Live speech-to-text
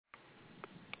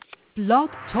Blog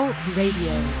Talk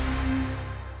Radio.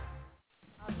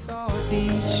 I thought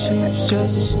these shoes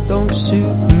just don't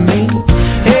suit me.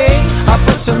 Hey, I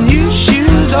put some new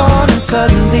shoes on and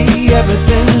suddenly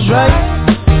everything's right.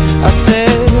 I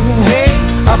said, hey,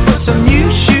 I put some new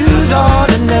shoes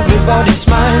on and everybody's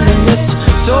smiling. It's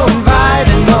so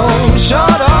inviting. No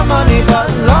short on money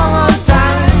but long on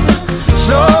time.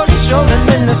 Slowly strolling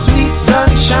in the sweet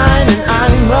sunshine, and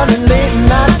I'm running late and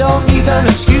I don't need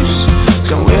an excuse.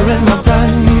 So I'm wearing my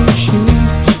brand new shoes.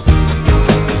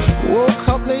 Woke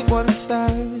up late one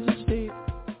Thursday.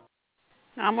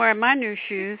 I'm wearing my new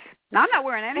shoes. No, I'm not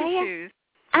wearing any shoes.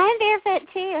 I'm barefoot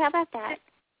too. How about that?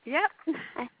 Yep.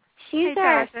 Shoes hey,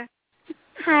 are. Tasha.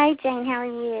 Hi, Jane. How are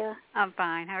you? I'm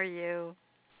fine. How are you?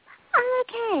 I'm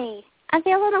okay. I'm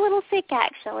feeling a little sick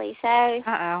actually. So.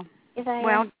 Uh-oh.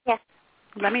 Well, yes.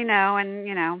 Let me know, and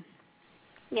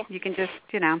you can just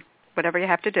whatever you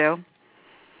have to do.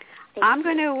 I'm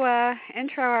going to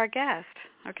intro our guest.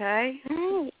 Okay.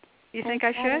 All right. You think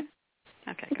I should?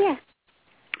 Okay. Good. Yeah.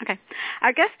 Okay.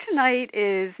 Our guest tonight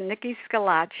is Nicky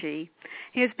Schillace.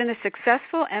 He has been a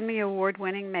successful Emmy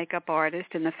Award-winning makeup artist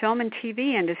in the film and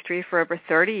TV industry for over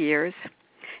 30 years.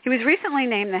 He was recently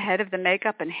named the head of the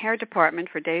makeup and hair department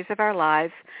for Days of Our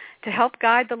Lives to help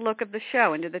guide the look of the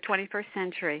show into the 21st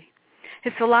century.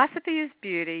 His philosophy is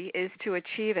beauty is to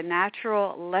achieve a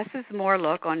natural, less is more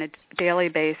look on a daily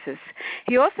basis.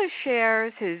 He also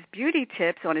shares his beauty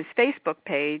tips on his Facebook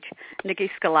page, Nicky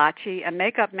Schillace, a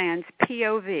makeup man's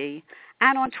POV,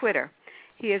 and on Twitter.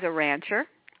 He is a rancher,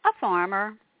 a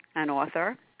farmer, an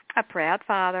author, a proud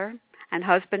father, and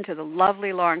husband to the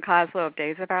lovely Lauren Koslow of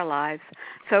Days of Our Lives.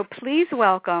 So please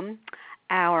welcome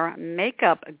our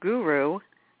makeup guru,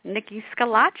 Nicky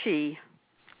Schillace.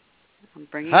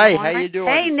 Hi, how you doing?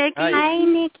 Hey, Nicky. Hi,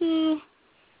 Nicky.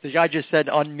 The guy just said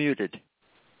unmuted. Is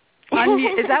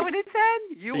that what it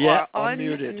said? You are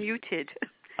unmuted. Unmuted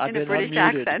I've in a British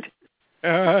unmuted.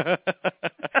 accent.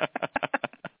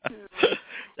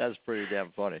 That's pretty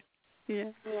damn funny.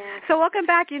 Yeah. So welcome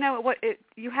back.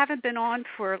 You haven't been on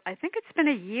for, I think it's been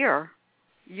a year.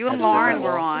 You and Lauren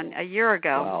were on a year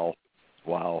ago.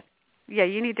 Wow. Yeah,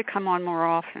 you need to come on more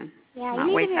often. Yeah, you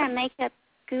need to be our makeup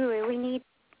guru. We need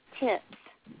tips.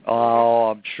 Oh,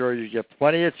 I'm sure you get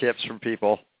plenty of tips from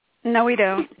people. No, we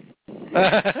don't.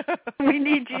 We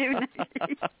need you, Nicky.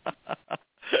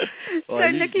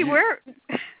 Nicky,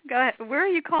 go ahead. Where are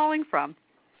you calling from?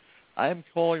 I'm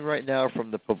calling right now from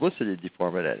the publicity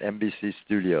department at NBC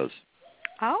Studios.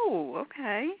 Oh,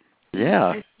 okay.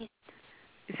 Yeah.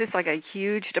 Is this like a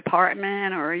huge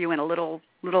department, or are you in a little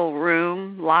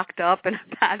room locked up in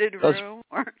a padded room?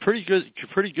 Or? Pretty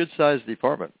good sized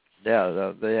department.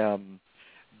 Yeah, they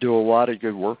do a lot of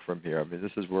good work from here. I mean,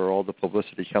 this is where all the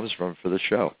publicity comes from for the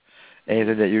show.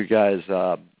 Anything that you guys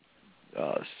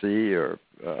see or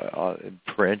in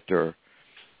print or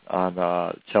on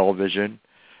television,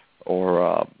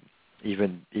 or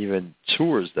even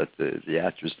tours that the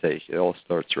actors take, it all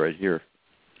starts right here.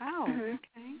 Oh,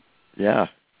 okay. Yeah.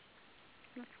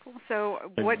 That's cool.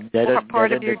 So what Netta,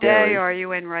 part of your day are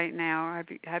you in right now?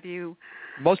 Have you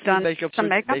done some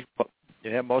makeup?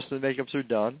 Yeah, most of the makeups are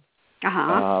done.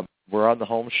 Uh-huh. We're on the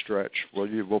home stretch.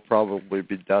 We'll probably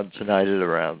be done tonight at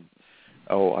around,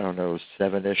 7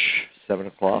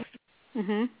 o'clock.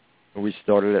 Mm-hmm. We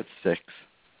started at 6.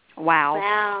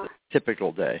 Wow.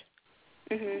 Typical day.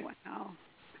 Mm-hmm. Wow.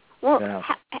 Well, yeah.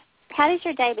 How does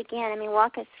your day begin? I mean,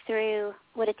 walk us through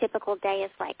what a typical day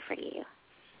is like for you.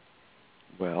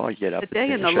 Well, I get up the day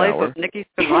and in the shower. life of Nicky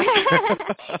Schillace.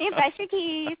 You brush your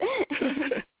teeth.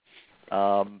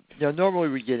 Normally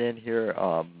we get in here,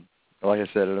 like I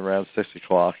said, at around 6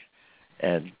 o'clock,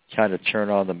 and kind of turn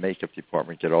on the makeup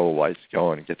department, get all the lights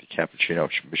going, and get the cappuccino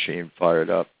machine fired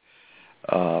up.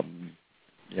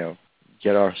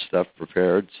 Get our stuff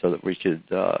prepared so that we could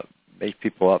make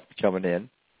people up coming in.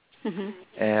 Mm-hmm.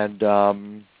 And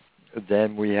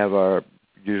then we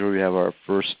usually have our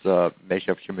first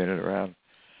makeup come in at around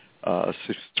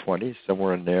 6:20,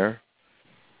 somewhere in there.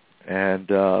 And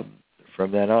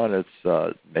from then on,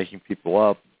 it's making people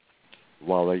up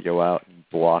while they go out and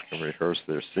block and rehearse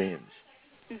their scenes.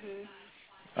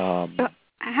 Mm-hmm. So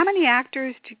how many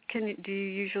actors do you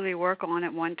usually work on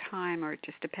at one time, or it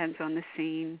just depends on the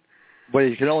scene? Well,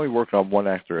 you can only work on one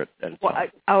actor at a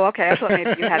time. Okay. I thought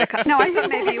maybe you had I thought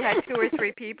maybe you had 2 or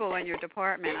 3 people in your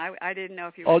department. I didn't know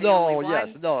if you were the only one. Yes.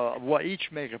 No, well,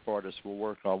 each makeup artist will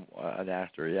work on an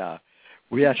actor, yeah.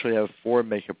 We actually have 4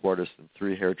 makeup artists and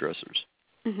 3 hairdressers.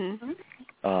 Mm-hmm.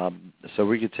 So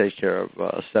we could take care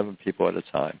of 7 people at a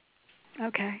time.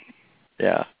 Okay.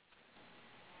 Yeah.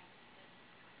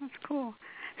 That's cool.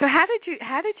 So how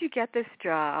did you get this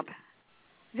job?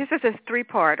 This is a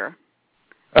three-parter.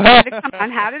 How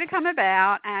did it come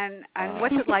about, and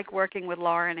what's it like working with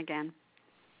Lauren again?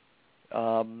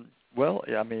 Well,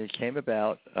 I mean, it came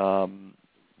about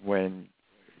when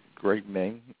Greg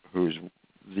Ming, who's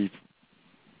the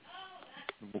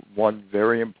one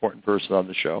very important person on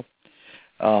the show,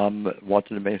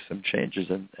 wanted to make some changes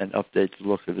and update the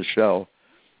look of the show,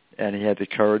 and he had the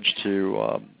courage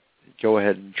to go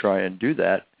ahead and try and do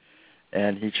that,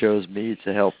 and he chose me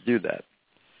to help do that.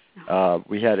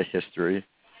 We had a history.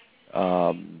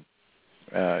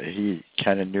 He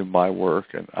kind of knew my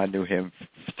work, and I knew him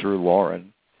through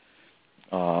Lauren.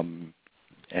 And,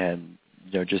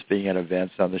 just being at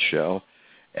events on the show,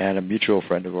 and a mutual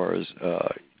friend of ours,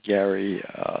 Gary,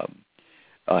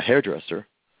 a hairdresser,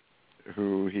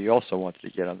 who he also wanted to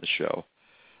get on the show.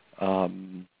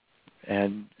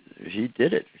 And he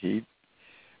did it. He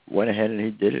went ahead and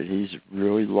he did it. He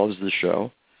really loves the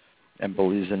show and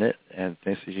believes in it and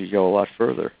thinks he could go a lot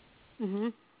further. Mm-hmm.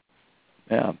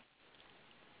 Yeah.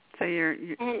 So you're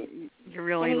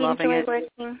really loving it.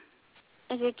 Working.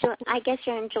 I guess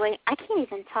you're enjoying. I can't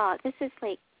even talk. This is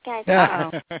like, guys.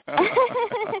 Uh-oh.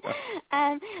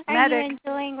 Are you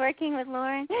enjoying working with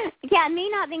Lauren? Yeah, me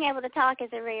not being able to talk is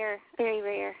very rare.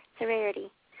 It's a rarity.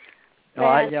 No,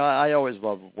 I always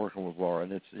love working with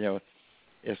Lauren. It's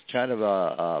it's kind of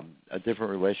a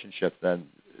different relationship than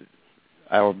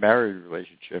our married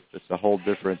relationship. It's a whole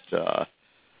different. I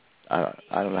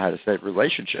don't know how to say it,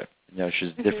 relationship.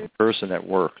 She's a different person at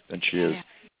work than she is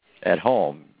at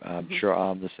home. I'm sure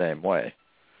I'm the same way.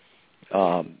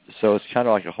 So it's kind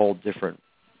of like a whole different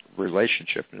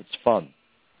relationship, and it's fun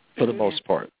for the most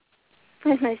part.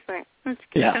 For the most part. That's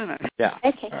good. Yeah.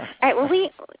 Okay. All right. Well, we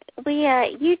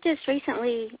you just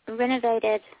recently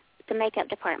renovated the makeup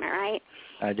department, right?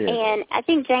 I did. And I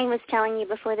think Jane was telling you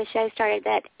before the show started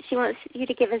that she wants you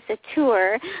to give us a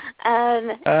tour. So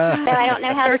I don't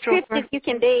know how descriptive you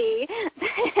can be.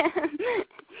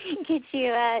 Could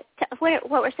you? What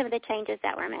were some of the changes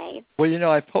that were made?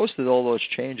 Well, I posted all those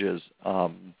changes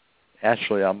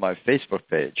actually on my Facebook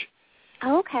page.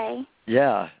 Oh, okay.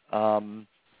 Yeah.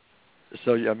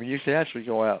 So I mean, you can actually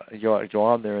go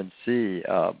on there and see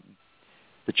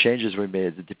the changes we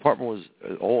made. The department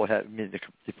the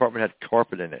department had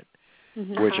carpet in it,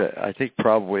 which I think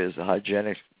probably is a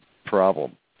hygienic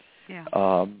problem. Yeah.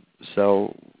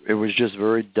 So it was just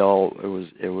very dull.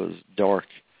 It was dark.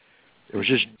 It was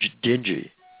just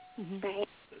dingy. Right.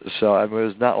 So I mean, it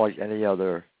was not like any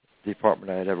other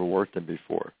department I had ever worked in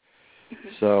before.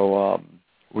 So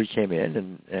we came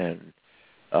in and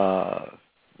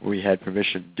we had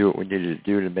permission to do what we needed to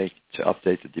do to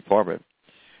update the department.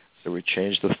 So we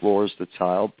changed the floors to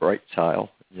tile, bright tile,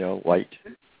 white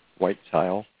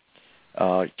tile.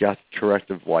 Got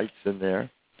corrective lights in there.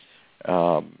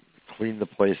 Cleaned the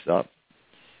place up.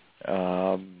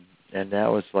 And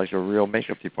now it's like a real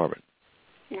makeup department.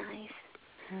 Nice.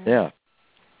 Yeah.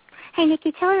 Hey,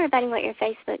 Nicky, tell everybody what your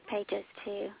Facebook page is,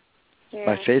 too.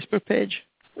 My Facebook page?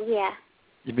 Yeah.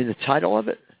 You mean the title of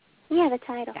it? Yeah, the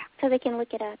title, so they can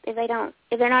look it up if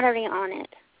they're not already on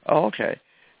it. Oh, okay.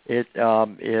 It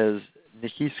is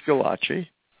Nicky Schillace,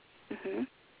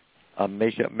 a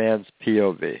makeup man's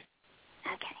POV. Okay,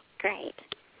 great.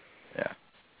 Yeah.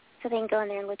 So they can go in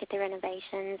there and look at the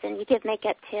renovations, and you give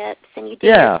makeup tips, and you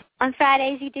do. On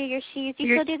Fridays you do your shoes.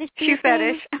 You still do the shoe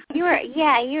fetish. You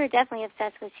were definitely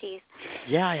obsessed with shoes.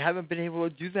 Yeah, I haven't been able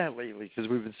to do that lately because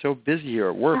we've been so busy here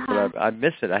at work, but I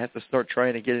miss it. I have to start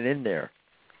trying to get it in there.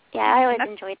 Yeah, I always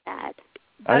enjoyed that.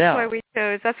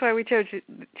 That's why we chose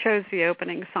the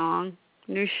opening song,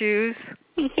 New Shoes.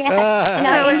 Yeah.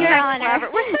 No, you're on clever.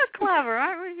 We're so clever,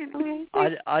 aren't we?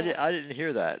 I didn't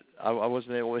hear that. I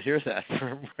wasn't able to hear that.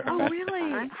 Oh,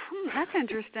 really? That's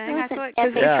interesting. I thought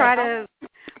because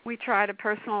we try to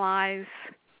personalize,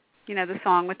 the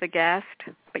song with the guest,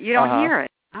 but you don't hear it.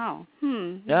 Oh,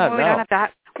 Yeah, well, we don't have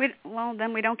that.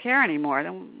 Then we don't care anymore.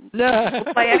 Then we'll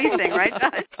play anything, right?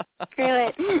 Screw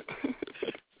it.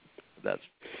 That's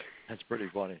pretty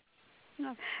funny.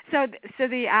 So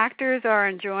the actors are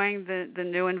enjoying the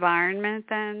new environment.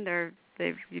 Then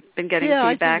you've been getting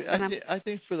feedback from them. I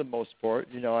think for the most part,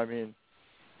 I mean,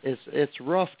 it's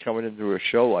rough coming into a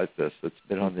show like this that's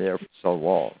been on the air for so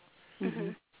long.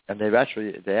 And they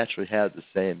actually had the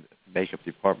same makeup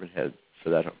department head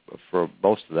for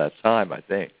most of that time, I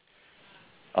think.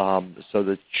 So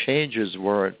the changes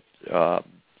weren't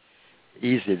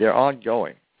easy. They're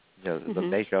ongoing. The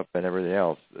makeup and everything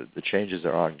else. The changes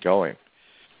are ongoing,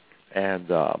 and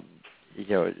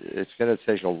it's going to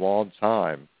take a long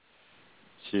time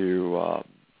to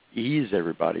ease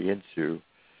everybody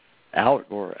out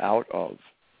of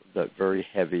the very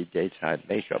heavy daytime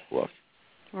makeup look.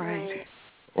 Right.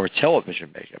 Or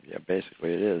television makeup. Yeah,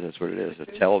 basically it is. That's what it is. A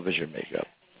television makeup.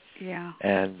 Yeah.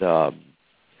 And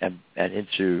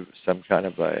into some kind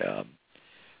of a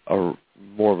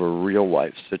more of a real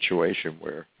life situation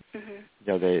where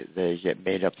they get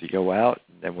made up to go out,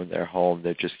 and then when they're home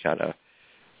they just kind of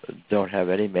don't have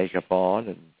any makeup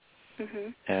on,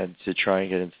 and to try and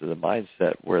get into the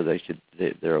mindset where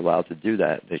they're allowed to do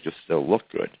that, they can still look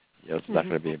good. It's not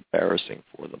going to be embarrassing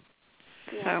for them.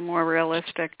 So more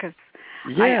realistic, because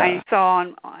yeah. I saw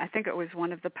on, I think it was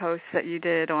one of the posts that you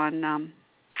did on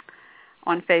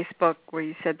Facebook where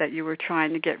you said that you were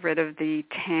trying to get rid of the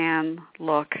tan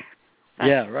look.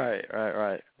 Yeah, right.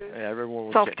 Yeah, everyone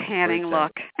was self-tanning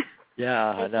look. Yeah,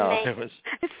 I know.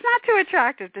 It's not too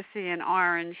attractive to see an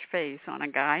orange face on a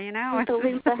guy,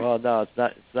 Well, no,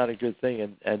 it's not a good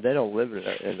thing, and they don't live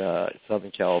in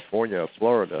Southern California or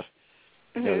Florida.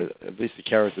 At least the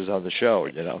characters on the show,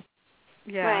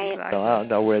 Yeah, right. Exactly. So I don't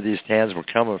know where these tans were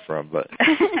coming from, but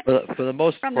for the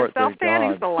most from part, the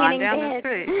self-tanning salon down the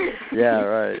street. Yeah,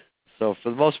 right. So for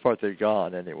the most part, they're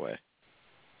gone anyway.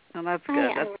 Well, that's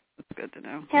good. That's good to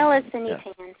know. Pale is the new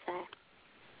tan, so.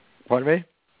 Pardon me?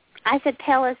 I said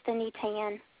pale is the new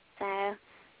tan, so.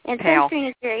 And pale. sunscreen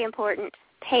is very important.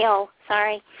 Pale,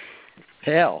 sorry.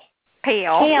 Pale.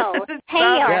 Pale.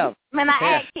 Yeah. My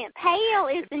accent. Pale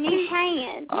is the new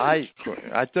tan. I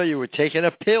thought you were taking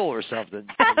a pill or something.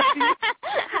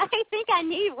 I think I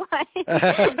need one.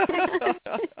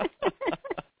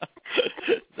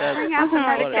 Bring out the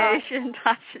medication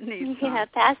Tasha needs. Yeah,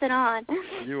 pass it on.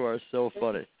 You are so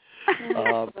funny.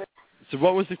 So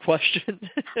what was the question?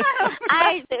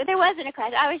 There wasn't a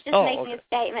question. I was just making a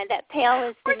statement that pale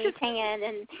is the new tan,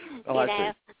 and I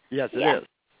see. Yes, it is.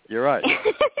 You're right.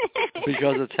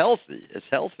 Because it's healthy. It's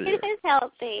healthier. It is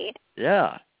healthy.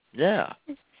 Yeah.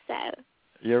 So.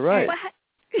 You're right. Well,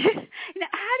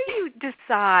 how do you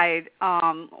decide,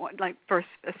 like for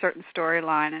a certain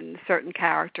storyline and a certain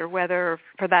character, whether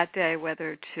for that day,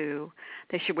 whether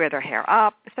they should wear their hair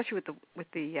up, especially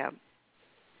with the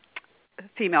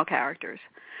female characters?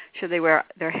 Should they wear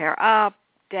their hair up,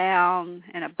 down,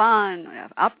 in a bun,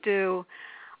 updo?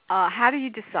 How do you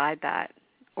decide that?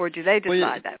 Or do they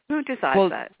decide that? Who decides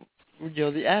that?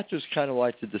 The actors kind of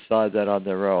like to decide that on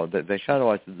their own. They kind of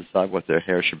like to decide what their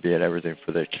hair should be and everything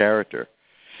for their character.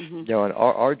 And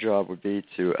our job would be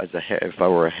to, if I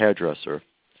were a hairdresser,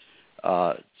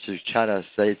 to kind of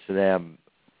say to them,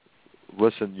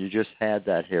 listen, you just had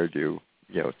that hairdo,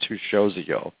 2 shows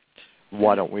ago.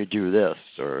 Why don't we do this?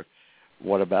 Or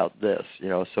what about this?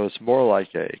 So it's more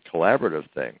like a collaborative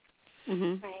thing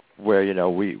where,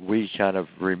 we kind of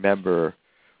remember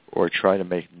or try to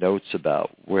make notes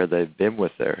about where they've been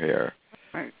with their hair.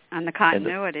 Right, and the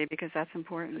continuity, because that's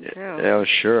important, too. Oh,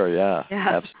 sure, yeah.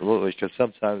 Absolutely, because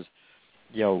sometimes,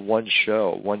 one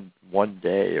show, one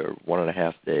day or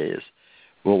 1.5 days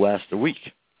will last a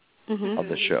week on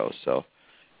the show, so,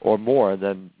 or more, and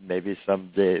then maybe some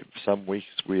weeks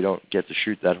we don't get to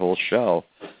shoot that whole show,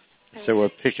 so we're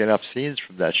picking up scenes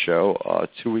from that show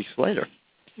 2 weeks later.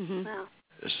 Wow.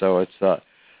 So it's...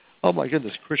 Oh, my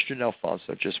goodness, Christian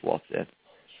Alfonso just walked in.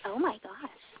 Oh, my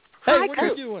gosh. Hey, what are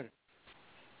you doing?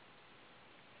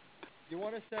 You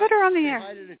want to put her on the air.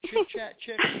 Hi to the chit-chat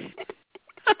chick?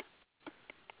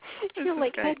 She's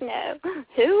like, heck no.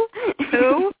 Who?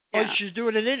 Oh, she's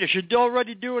doing an interview. She's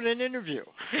already doing an interview.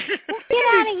 Get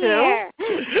out of here.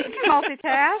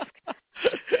 Multitask.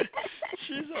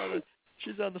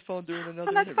 She's on the phone doing another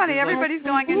interview. That's funny. Everybody's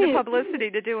going into publicity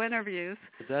to do interviews.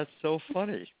 That's so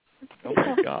funny. Oh,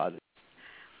 my God.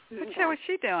 What show is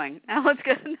she doing? Now let's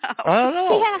get to know. I don't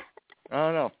know. Yeah. I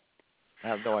don't know. I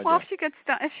have no idea. Well, if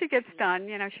she gets done,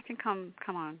 she can come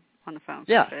on the phone.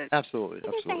 Yeah, absolutely.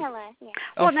 Say hello. Yeah.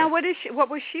 Well, okay. Now what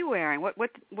was she wearing? What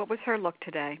was her look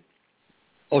today?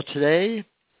 Oh, today?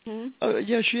 Mm-hmm.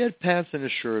 Yeah, she had pants and a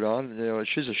shirt on.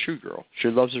 She's a shoe girl. She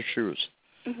loves her shoes.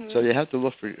 Mm-hmm. So you have to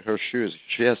look for her shoes.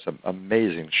 She has some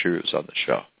amazing shoes on the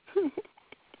show.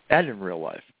 And in real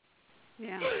life.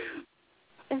 Yeah.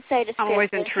 I'm so descriptive. I'm always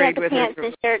intrigued with pants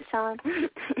and shirts on.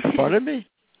 Pardon me?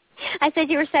 I said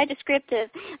you were so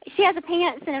descriptive. She has a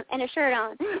pants and a shirt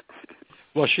on.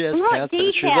 Well, she has pants.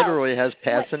 She literally has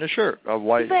pants and a shirt. A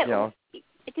white,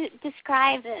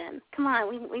 Describe them. Come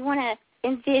on, we want to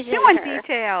envision You want her.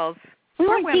 Details. We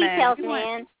want women. details,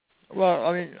 man. Well,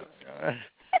 I mean,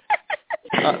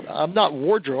 I'm not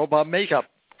wardrobe. I'm makeup.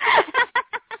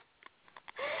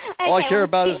 All I care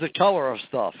about is the color of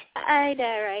stuff. I know,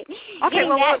 right? Okay,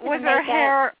 well, was her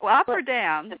hair up or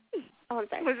down? Oh, I'm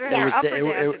sorry. Was her hair up or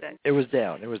down today? It was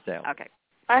down. It was down. Okay.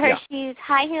 Are her shoes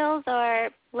high heels or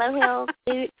low heels,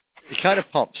 boots? It kind of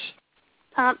pumps.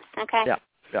 Pumps, okay.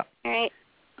 Yeah. All right.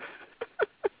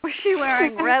 Was she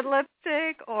wearing red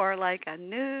lipstick or like a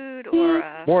nude or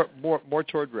a... More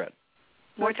toward red.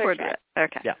 More toward red.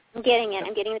 Okay. Yeah. I'm getting it.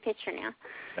 I'm getting the picture now.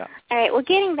 Yeah. All right. Well,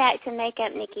 getting back to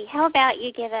makeup, Nikki, how about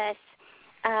you give us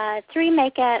 3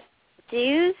 makeup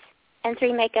do's and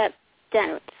 3 makeup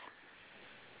don'ts?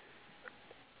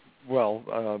 Well,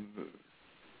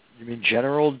 you mean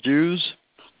general do's?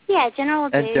 Yeah, general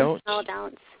and do's, don'ts? general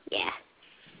don'ts. Yeah.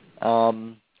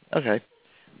 Okay.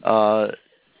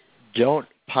 Don't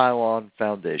pile on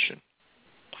foundation.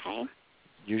 Okay.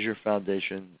 Use your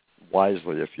foundation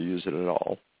wisely if you use it at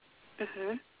all.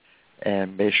 Mhm.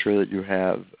 And make sure that you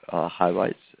have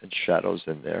highlights and shadows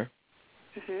in there.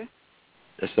 Mhm.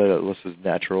 So that it looks as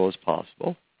natural as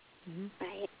possible. Mm-hmm.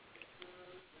 Right.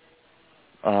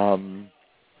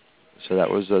 So that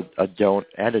was a don't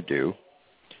and a do.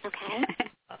 Okay.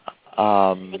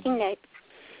 Making notes.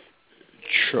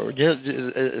 Sure. Yeah,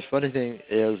 the funny thing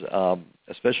is,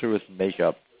 especially with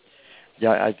makeup,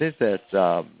 I think that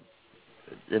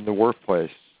in the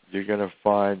workplace you're going to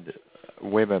find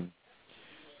women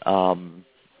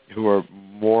who are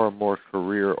more and more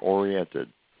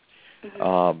career-oriented.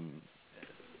 Mm-hmm.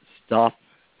 Stop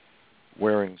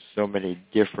wearing so many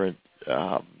different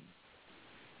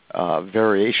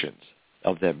variations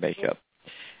of their makeup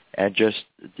and just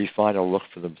define a look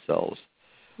for themselves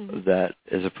that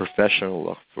is a professional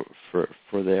look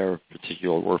for their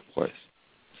particular workplace.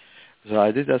 So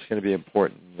I think that's going to be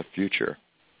important in the future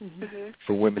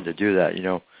for women to do that.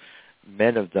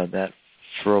 Men have done that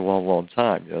for a long, long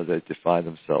time. They define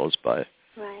themselves by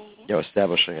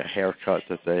establishing a haircut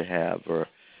that they have,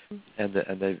 and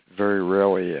they very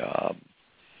rarely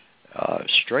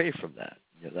stray from that.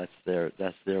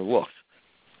 That's their look.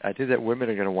 I think that women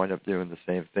are going to wind up doing the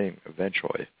same thing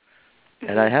eventually.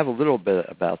 And I have a little bit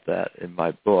about that in my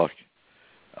book,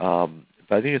 but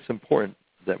I think it's important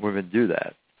that women do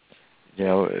that.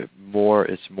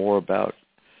 It's more about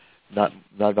not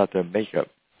about their makeup,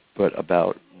 but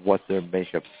about what their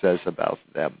makeup says about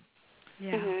them.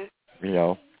 Yeah.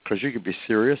 Because you could be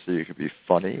serious, or you could be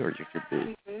funny, or you could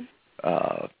be,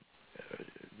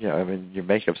 your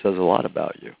makeup says a lot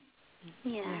about you.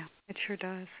 Yeah. It sure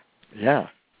does. Yeah.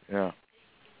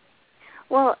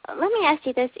 Well, let me ask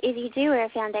you this. If you do wear a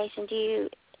foundation, do you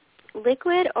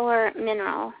liquid or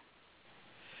mineral?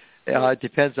 It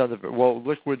depends on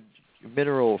liquid,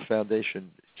 mineral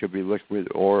foundation could be liquid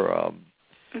or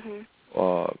it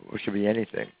could be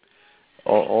anything.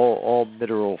 All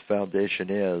mineral foundation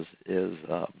is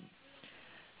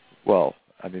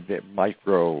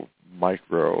micro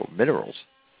minerals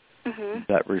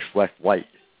that reflect light.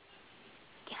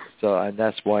 Yeah. So, and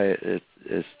that's why it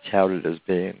is touted as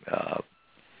being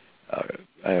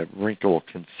a wrinkle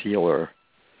concealer,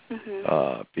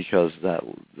 because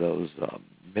those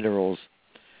minerals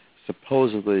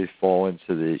supposedly fall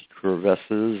into the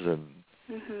crevices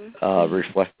and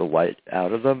reflect the light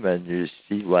out of them, and you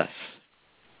see less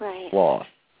flaw.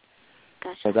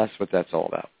 Gotcha. So that's what that's all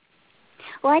about.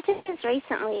 Well, I just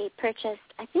recently purchased,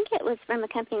 I think it was from a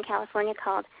company in California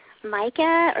called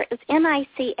Mica, or it was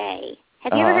MICA.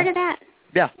 Have you ever heard of that?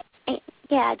 Yeah.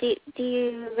 Yeah. Do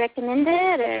you recommend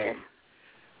it, or?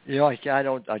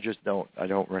 I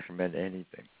don't recommend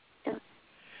anything.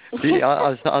 See,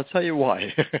 I'll tell you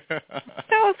why.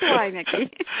 Tell us why,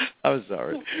 Nicky. I'm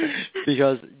sorry.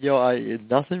 Because,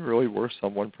 nothing really works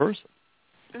on one person.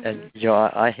 And,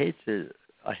 I hate to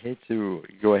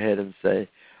go ahead and say,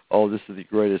 oh, this is the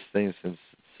greatest thing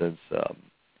since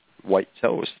white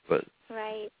toast, but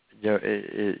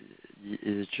it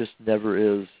just never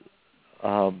is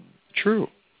true.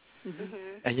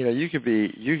 And you could be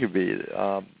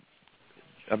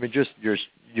just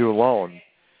you alone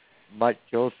might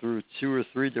go through 2 or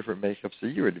 3 different makeups a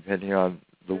year, depending on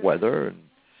the weather and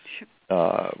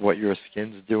what your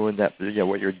skin's doing,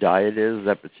 what your diet is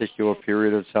that particular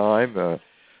period of time.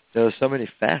 There's so many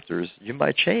factors. You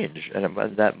might change, and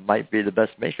that might be the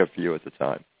best makeup for you at the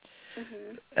time,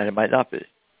 and it might not be.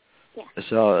 Yeah.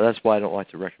 So that's why I don't like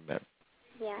to recommend.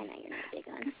 Yeah, I know you're not big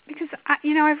on. Because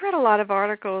I've read a lot of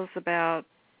articles about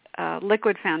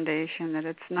liquid foundation, that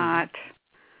it's not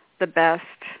the best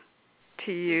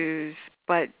to use,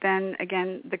 but then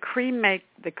again, the cream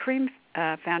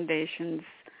foundations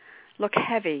look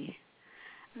heavy.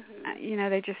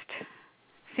 They just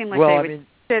seem like they would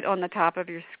sit on the top of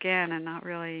your skin and not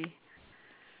really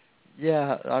do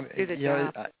the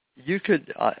job. You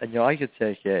could, I could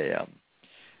take a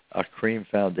cream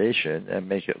foundation and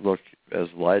make it look as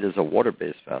light as a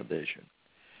water-based foundation.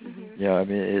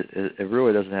 It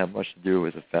really doesn't have much to do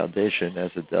with the foundation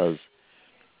as it does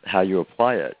how you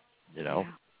apply it.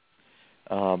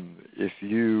 If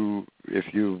you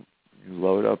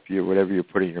load up whatever you're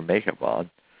putting your makeup on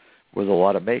with a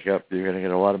lot of makeup, you're going to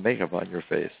get a lot of makeup on your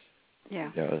face.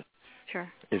 Yeah. You know,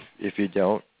 sure. If you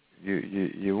don't,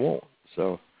 you won't.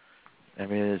 So, I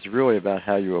mean, it's really about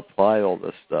how you apply all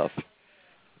this stuff,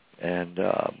 and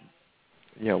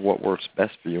what works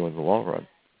best for you in the long run.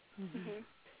 Mm-hmm.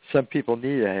 Some people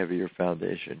need a heavier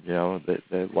foundation.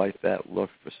 They like that look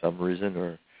for some reason,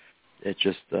 or it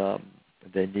just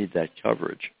they need that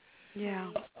coverage.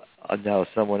 Yeah. Now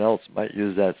someone else might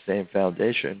use that same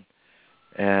foundation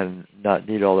and not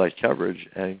need all that coverage,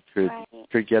 and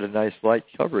could get a nice light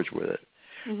coverage with it.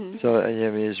 Mm-hmm. So I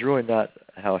mean, it's really not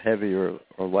how heavy or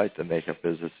light the makeup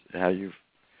is; it's how you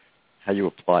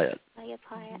apply it. How you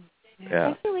apply it. Yeah.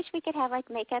 Don't you wish we could have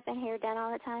makeup and hair done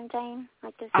all the time, Jane?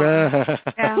 Like this. Yeah.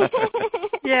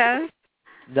 Yes.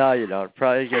 No, you don't.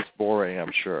 Probably gets boring,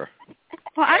 I'm sure.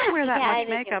 Well, I don't wear that much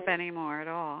makeup anymore at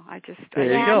all. I just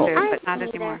there you go. Do, but not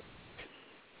anymore.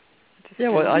 Yeah,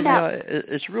 well,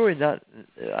 it's really not.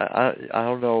 I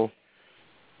don't know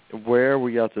where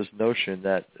we got this notion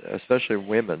that, especially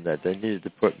women, that they needed to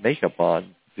put makeup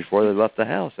on before they left the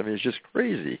house. I mean, it's just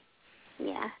crazy.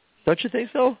 Yeah. Don't you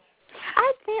think so?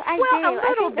 I do. A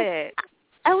little bit.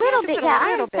 A little bit, yeah.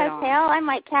 I'm so pale. I'm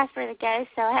like Casper the Ghost,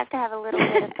 so I have to have a little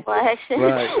bit of blush.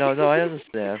 Right. No, I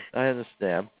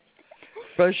understand.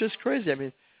 But it's just crazy. I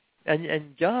mean,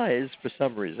 and guys, for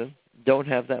some reason, don't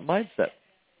have that mindset.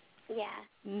 Yeah.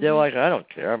 Mm-hmm. They're like, I don't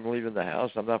care. I'm leaving the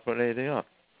house. I'm not putting anything on.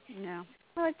 No.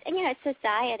 Well, it's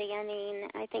society. I mean,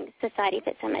 I think society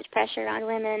puts so much pressure on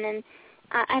women, and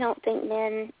I don't think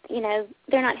men,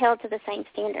 they're not held to the same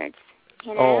standards.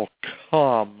 Oh,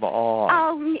 come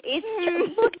on.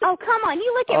 Oh, come on.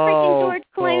 You look at freaking George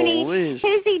Clooney. Please.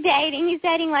 Who's he dating? He's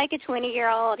dating like a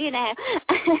 20-year-old, I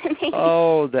mean,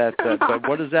 but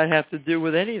what does that have to do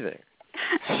with anything?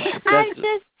 I'm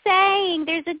just saying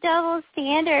there's a double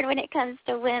standard when it comes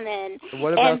to women.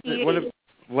 What about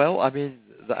well, I mean,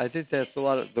 I think that's a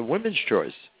lot of the women's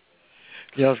choice.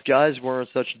 If guys weren't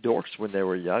such dorks when they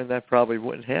were young, that probably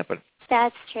wouldn't happen.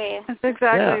 That's true. That's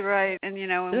exactly right. And,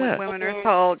 when women are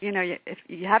told, if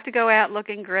you have to go out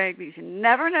looking great, because you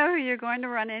never know who you're going to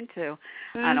run into.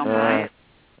 I don't buy it.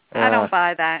 I don't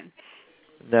buy that.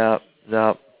 No.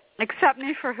 Accept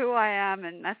me for who I am,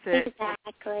 and that's it.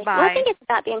 Exactly. Bye. Well, I think it's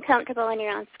about being comfortable in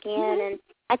your own skin, and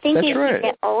I think as you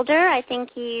get older, I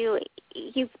think you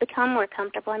become more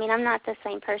comfortable. I mean, I'm not the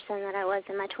same person that I was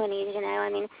in my 20s, I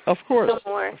mean, of course,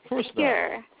 more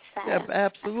secure. Not. So. Yeah,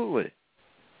 absolutely.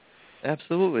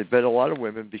 But a lot of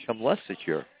women become less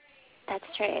secure. That's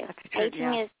true.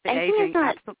 Aging is not easy.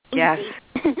 Yes.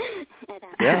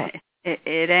 Yeah.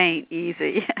 It ain't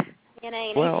easy. It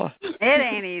ain't easy. It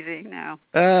ain't easy, no.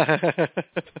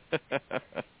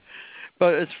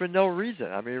 But it's for no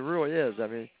reason. I mean, it really is. I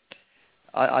mean,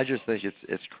 I just think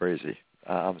it's crazy.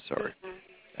 I'm sorry.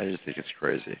 I just think it's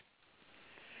crazy.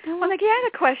 Well, Nicky, I had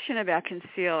a question about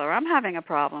concealer. I'm having a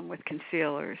problem with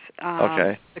concealers.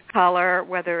 Okay. The color,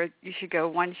 whether you should go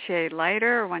one shade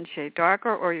lighter or one shade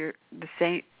darker, or you're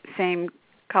the same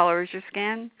color as your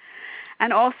skin.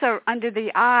 And also under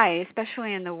the eye,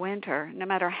 especially in the winter, no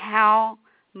matter how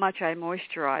much I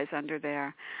moisturize under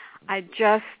there, I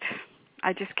just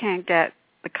can't get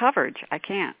the coverage. I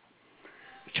can't.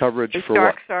 Coverage it's for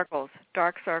dark what?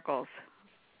 Dark circles.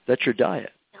 That's your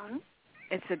diet.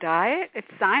 It's a diet. It's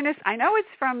sinus. I know it's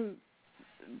from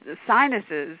the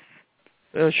sinuses.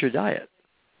 That's your diet.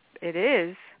 It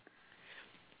is.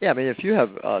 Yeah, I mean, if you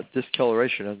have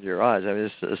discoloration under your eyes, I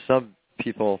mean, some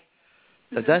people,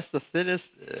 that's the thinnest.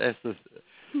 That's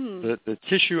the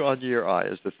tissue under your eye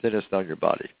is the thinnest on your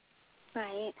body.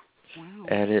 Right. Wow.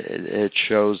 And it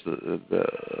shows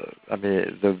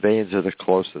the veins are the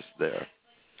closest there.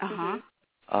 Uh-huh.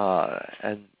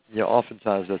 And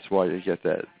oftentimes that's why you get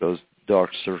those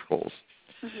dark circles.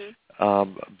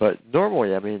 Mm-hmm. But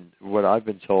normally, I mean, what I've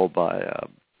been told by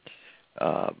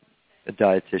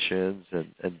dietitians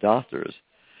and doctors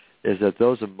is that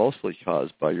those are mostly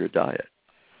caused by your diet,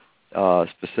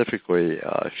 specifically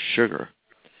sugar.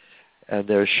 And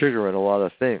there's sugar in a lot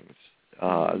of things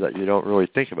that you don't really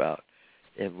think about.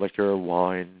 In liquor,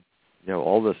 wine,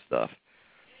 all this stuff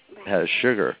has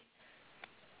sugar.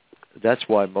 That's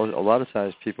why a lot of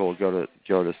times people go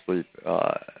to sleep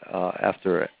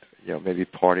after maybe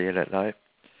partying at night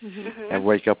and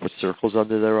wake up with circles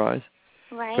under their eyes.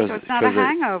 Right. So it's not a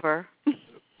hangover.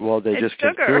 Well, they just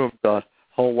consumed a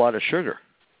whole lot of sugar.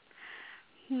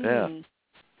 Yeah.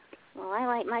 Well, I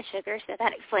like my sugar, so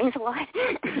that explains a lot.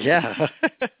 Yeah.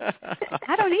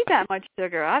 I don't eat that much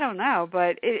sugar. I don't know,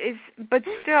 but but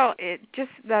still,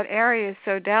 that area is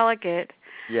so delicate.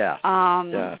 Yeah.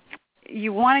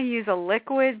 you want to use a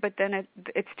liquid, but then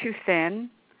it's too thin.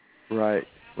 Right.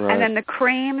 And then the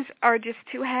creams are just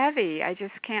too heavy. I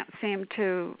just can't seem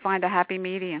to find a happy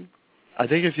medium. I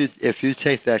think if you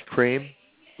take that cream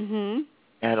and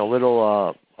a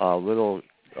little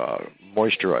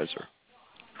moisturizer,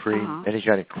 cream, any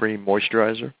kind of cream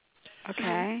moisturizer.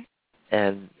 Okay.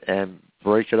 And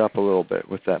break it up a little bit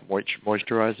with that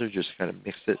moisturizer. Just kind of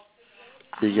mix it.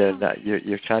 So you get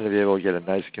you're kind of able to get a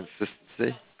nice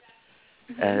consistency,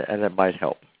 and it might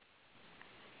help.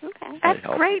 Okay. That's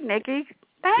great, Nikki.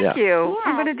 Thank you. Yeah.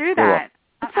 I'm going to do that.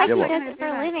 It's like he does it for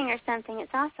a living or something.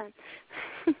 It's awesome.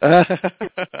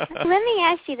 Let me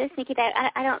ask you this, Nikki.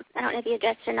 That I don't know if you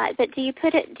addressed it or not, but do you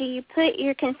put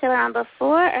your concealer on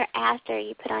before or after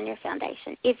you put on your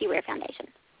foundation, if you wear foundation?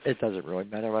 It doesn't really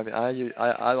matter. I mean,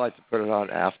 I like to put it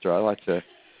on after. I like to.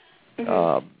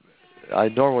 I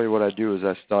normally what I do is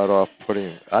I start off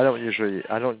putting. I don't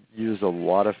use a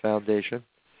lot of foundation.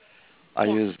 I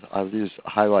use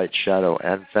highlight, shadow,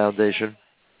 and foundation.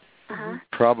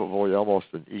 Probably almost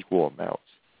in equal amounts.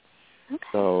 Okay.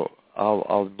 So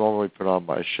I'll normally put on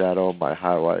my shadow, my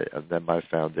highlight, and then my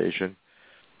foundation,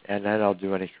 and then I'll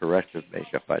do any corrective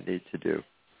makeup I need to do,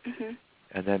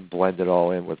 and then blend it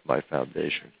all in with my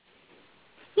foundation.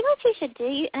 You know what you should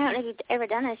do? I don't know if you've ever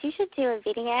done this. You should do a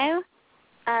video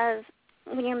of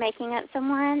when you're making up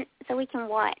someone, so we can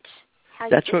watch how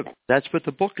you do it. That's what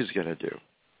the book is going to do.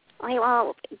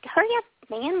 Well, hurry up,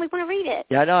 man. We want to read it.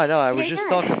 Yeah, I know. I was just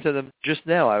talking to them just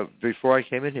now before I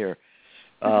came in here.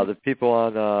 The people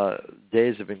on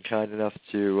Days have been kind enough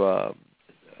to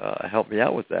help me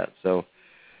out with that. So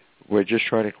we're just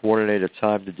trying to coordinate a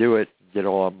time to do it, get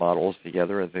all our models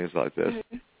together and things like this.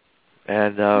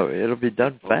 And it'll be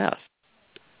done fast.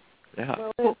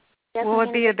 Yeah. Will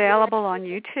it be available on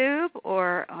YouTube,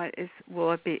 or is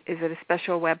it a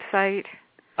special website?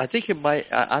 I think it might.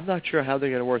 I'm not sure how they're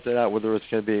going to work that out, whether it's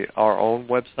going to be our own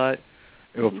website.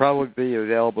 It will probably be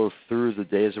available through the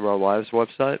Days of Our Lives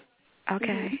website.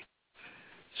 Okay.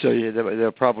 So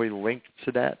they'll probably link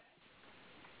to that.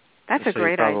 That's a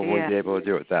great idea. You'll probably be able to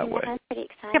do it that way. That's pretty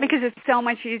exciting. Yeah, because it's so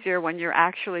much easier when you're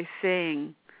actually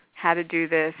seeing how to do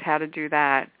this, how to do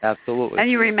that. Absolutely. And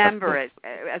you remember it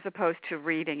as opposed to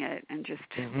reading it and just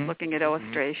looking at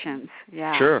illustrations.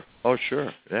 Yeah. Sure. Oh,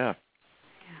 sure. Yeah.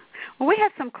 Well, we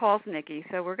have some calls, Nikki,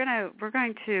 so we're going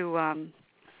to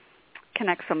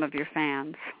connect some of your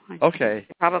fans. Okay.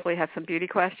 You probably have some beauty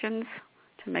questions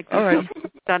to make them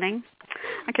stunning.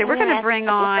 Okay, we're going to bring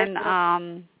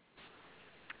on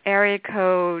area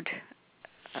code.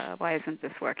 Why isn't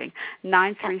this working?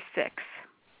 936.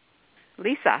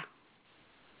 Lisa.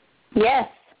 Yes.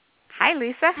 Hi,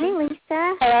 Lisa. Hi, Lisa.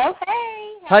 Hello.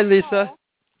 Hey. Hi, Lisa.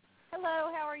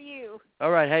 Hello. How are you? All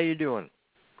right. How you doing?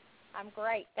 I'm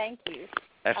great. Thank you.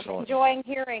 Excellent. I'm enjoying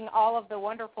hearing all of the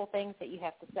wonderful things that you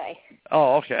have to say.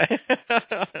 Oh, okay.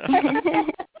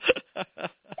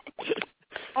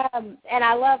 And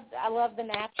I love the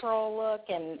natural look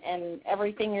and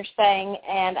everything you're saying.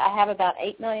 And I have about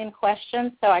 8 million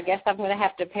questions, so I guess I'm going to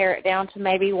have to pare it down to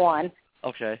maybe one.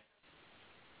 Okay.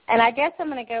 And I guess I'm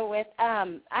going to go with,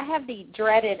 I have the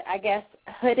dreaded, I guess,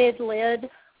 hooded lid.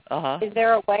 Is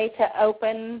there a way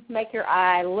to make your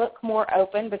eye look more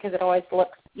open, because it always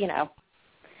looks,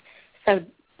 so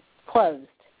closed?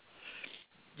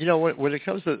 When it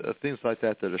comes to things like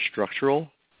that are structural,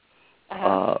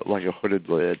 like a hooded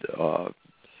lid,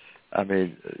 I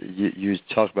mean, you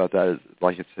talk about that as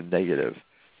like it's a negative.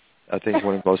 I think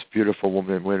one of the most beautiful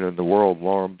women in the world,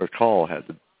 Lauren Bacall, had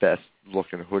the best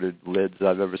looking hooded lids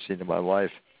I've ever seen in my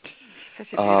life. Such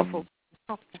a beautiful.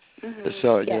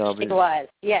 So yes, it was.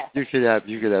 Yes. You could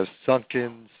have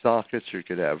sunken sockets, you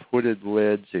could have hooded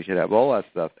lids, you could have all that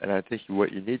stuff. And I think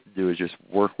what you need to do is just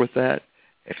work with that,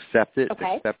 accept it,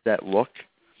 accept that look.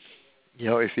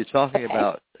 If you're talking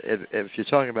about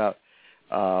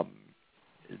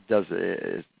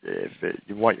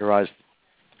you want your eyes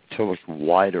to look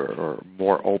wider or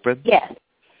more open? Yes.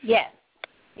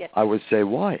 I would say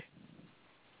why?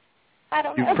 I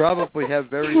don't know. You probably have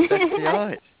very sexy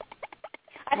eyes.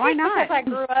 Why not? Because I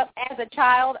grew up as a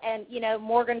child, and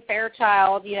Morgan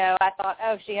Fairchild. I thought,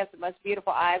 oh, she has the most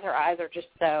beautiful eyes. Her eyes are just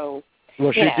so.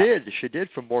 Well, she did. She did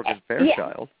for Morgan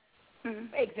Fairchild. Yeah.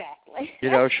 Exactly.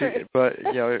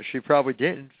 She probably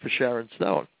didn't for Sharon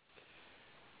Stone.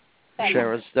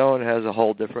 Sharon Stone has a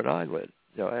whole different eyelid.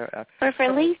 Or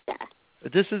for Lisa.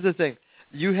 This is the thing.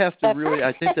 You have to really.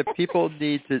 I think that people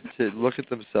need to look at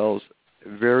themselves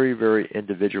very, very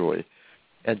individually,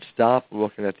 and stop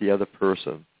looking at the other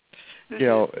person.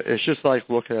 It's just like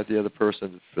looking at the other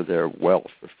person for their wealth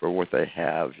or for what they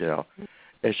have.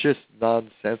 It's just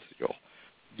nonsensical.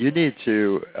 You need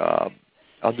to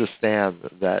understand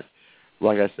that,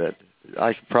 like I said,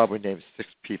 I could probably name 6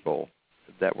 people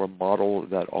that are models,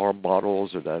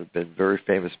 or that have been very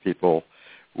famous people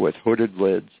with hooded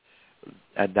lids,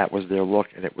 and that was their look,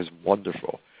 and it was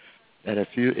wonderful. And if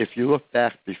you look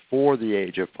back before the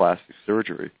age of plastic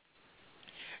surgery,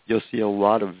 you'll see a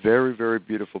lot of very, very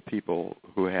beautiful people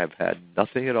who have had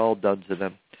nothing at all done to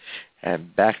them.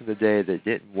 And back in the day, they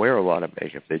didn't wear a lot of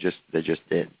makeup. They just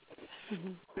didn't.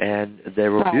 Mm-hmm. And they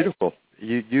were beautiful.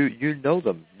 You know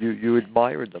them. You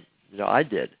admired them. I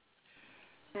did.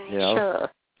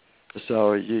 Sure.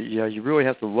 So you really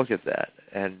have to look at that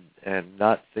and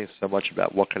not think so much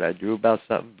about what can I do about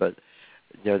something, but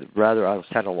rather I was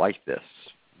kind of like this.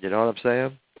 You know what I'm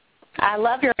saying? I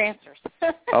love your answers.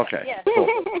 Okay. Yes, cool.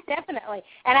 Definitely.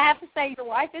 And I have to say, your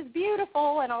wife is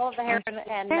beautiful, and all of the hair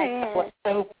and makeup looks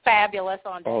so fabulous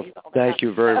on Days. Thank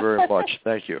you very, very much.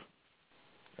 Thank you.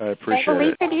 I appreciate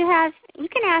it. Lisa, you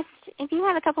can ask, if you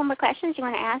have a couple more questions you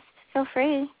want to ask, feel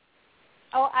free.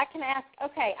 Oh, I can ask.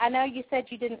 Okay, I know you said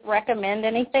you didn't recommend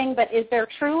anything, but is there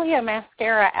truly a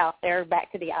mascara out there,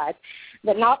 back to the eyes,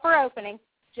 but not for opening,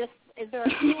 just is there a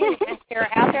truly mascara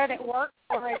out there that works,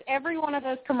 or is every one of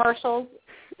those commercials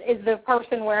is the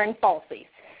person wearing falsies?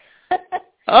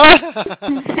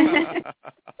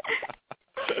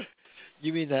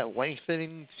 You mean that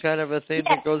lengthening kind of a thing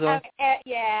that goes on?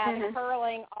 Yeah, the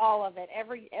curling, all of it.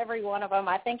 Every one of them.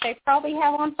 I think they probably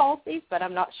have on falsies, but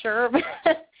I'm not sure.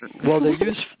 Well,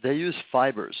 they use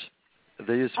fibers.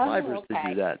 They use fibers to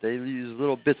do that. They use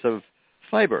little bits of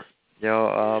fiber.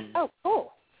 Oh,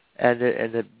 cool. And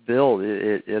the build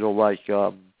it'll like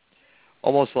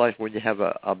almost like when you have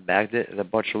a magnet and a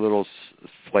bunch of little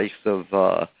flakes of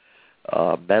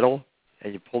metal,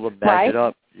 and you pull the magnet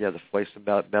up. Yeah, the flakes of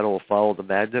metal will follow the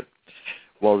magnet.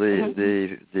 Well,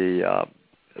 the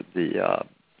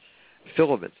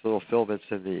filaments, little filaments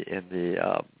in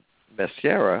the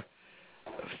mascara,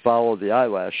 follow the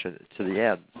eyelash to the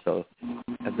end. So,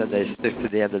 and then they stick to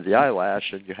the end of the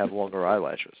eyelash, and you have longer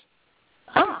eyelashes.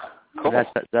 Ah, cool. And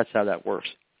that's how that works.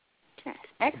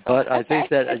 Excellent. But I think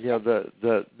that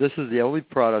this is the only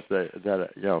product that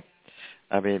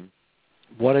I mean,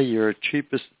 one of your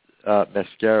cheapest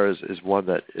mascaras is one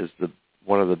that is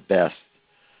one of the best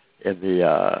in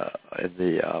a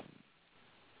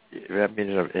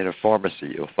pharmacy.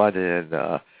 You'll find it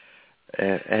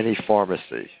in any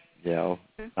pharmacy. I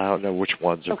don't know which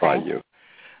ones are by you,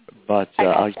 but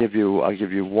I'll give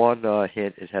you one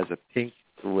hint. It has a pink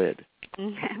lid.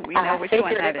 We know which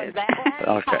one that is.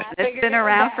 Okay. It's been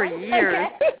around for years.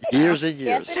 Years and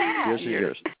years. Yes, years and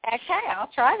years. Okay, I'll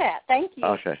try that. Thank you.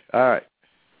 Okay. All right.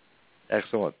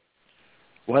 Excellent.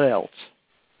 What else?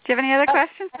 Do you have any other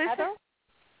questions, Lisa?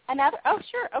 Another? Oh,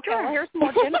 sure. Okay, well, here's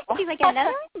more general. She's like,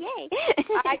 another one? Yay.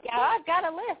 I've got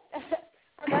a list.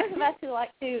 For those of us who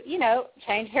like to,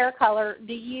 change hair color,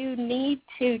 do you need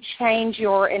to change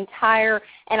your entire,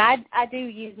 and I do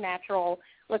use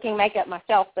natural-looking makeup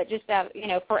myself, but just,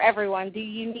 for everyone, do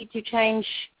you need to change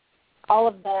all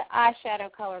of the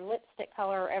eyeshadow color, lipstick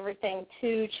color, everything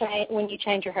to change when you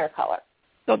change your hair color?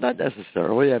 No, not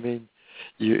necessarily. I mean,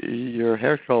 your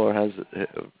hair color has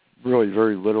really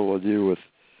very little to do with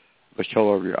the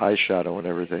color of your eyeshadow and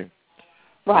everything.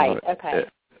 Right, okay.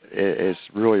 It's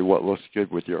really what looks good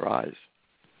with your eyes.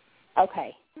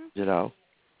 Okay.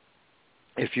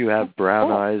 If you have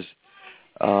brown eyes,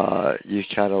 you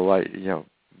kind of like,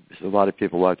 a lot of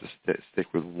people like to stick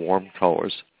with warm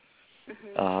colors.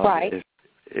 Right.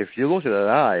 If you look at an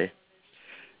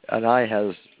eye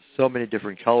has so many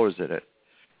different colors in it.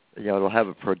 It'll have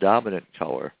a predominant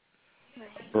color,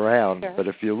 brown, sure. But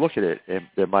if you look at it,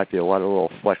 there might be a lot of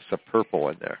little flecks of purple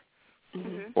in there,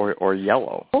 or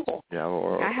yellow. Cool.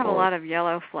 I have a lot of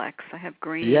yellow flecks. I have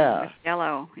green, with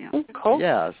yellow. Cool.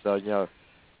 Yeah, so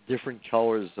different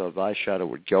colors of eyeshadow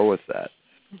would go with that,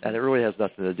 and it really has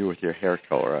nothing to do with your hair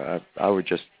color. I would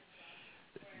just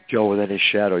go with any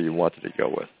shadow you wanted to go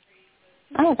with.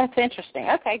 Oh, that's interesting.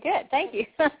 Okay, good. Thank you.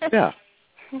 Yeah.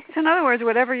 So in other words,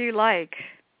 whatever you like.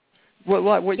 What you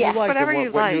like, whatever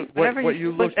you like, whatever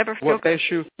you look, what makes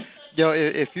you,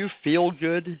 if you feel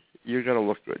good, you're gonna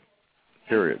look good.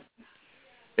 Period.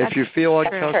 If you feel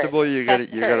uncomfortable, you're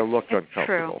gonna look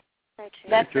uncomfortable.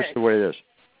 That's just the way it is.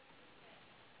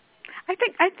 I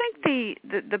think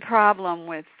the problem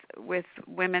with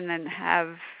women that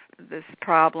have this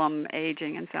problem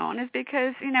aging and so on is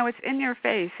because it's in your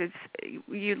face.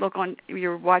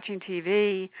 You're watching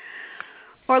TV.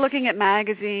 Or looking at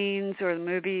magazines or the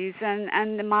movies,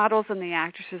 and the models and the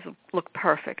actresses look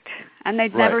perfect, and they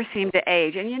never seem to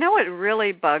age. And what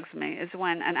really bugs me is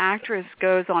when an actress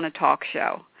goes on a talk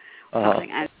show,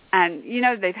 something, and And,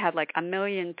 they've had like 1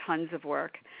 million tons of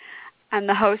work. And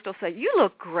the host will say, you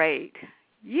look great.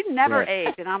 You never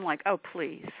age. And I'm like, oh,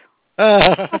 please.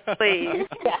 Please.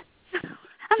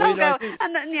 And they'll go,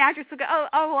 and then the actress will go,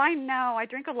 oh, I know. I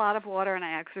drink a lot of water and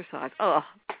I exercise. Oh,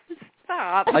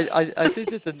 stop. I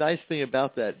think that the nice thing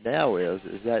about that now is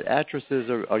that actresses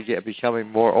are becoming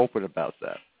more open about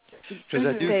that. Because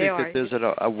I do think that there's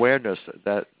an awareness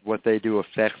that what they do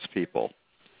affects people.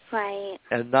 Right.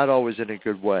 And not always in a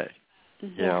good way,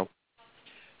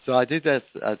 So I think that's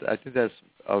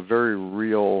a very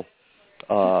real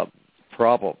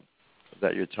problem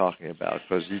that you're talking about,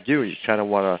 because you kind of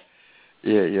want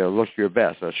to look your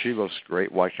best. So she looks great.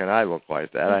 Why can't I look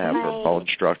like that? I have her bone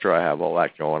structure. I have all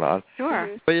that going on.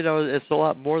 Sure. But it's a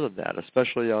lot more than that,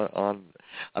 especially on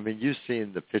I mean, you've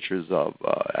seen the pictures of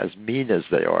as mean as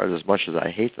they are, as much as I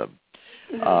hate them.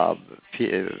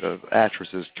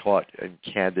 Actresses caught in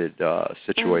candid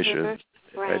situations,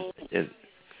 right?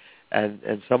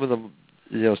 And some of them,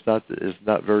 it's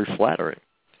not very flattering.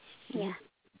 Yeah.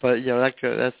 But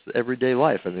that's everyday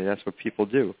life. I mean, that's what people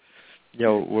do.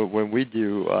 When we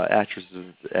do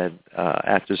actresses and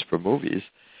actors for movies,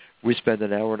 we spend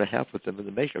an hour and a half with them in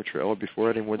the makeup trailer before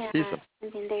anyone sees them.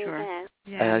 Sure.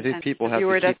 Yeah. And I think people have to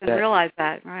keep that. The viewer doesn't realize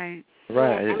that, right?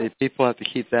 Right. People have to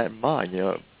keep that in mind,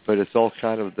 But it's all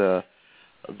kind of the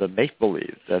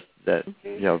make-believe that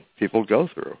people go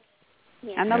through.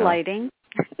 Yeah. And the lighting.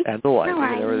 And the lighting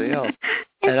and everything else.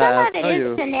 And some of it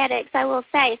is genetics, I will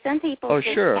say. Some people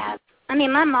just have. I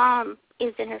mean, my mom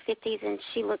is in her 50s, and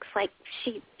she looks like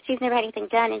she's never had anything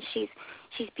done, and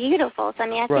she's beautiful. So, I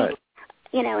mean, I think,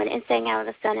 and staying out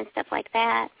of the sun and stuff like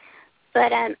that.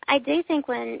 But I do think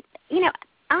when,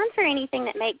 I'm for anything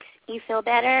that makes you feel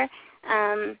better.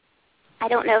 I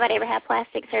don't know if I'd ever have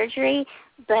plastic surgery,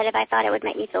 but if I thought it would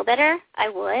make me feel better, I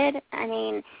would. I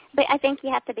mean, but I think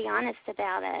you have to be honest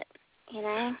about it,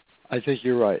 I think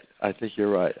you're right.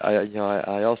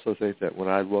 I also think that when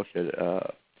I look at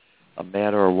a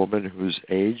man or a woman who's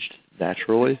aged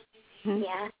naturally,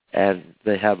 and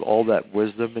they have all that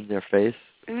wisdom in their face,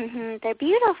 they're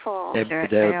beautiful.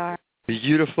 They're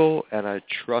beautiful, and I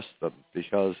trust them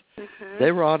because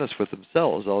they were honest with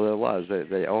themselves all their lives.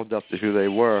 They owned up to who they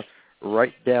were,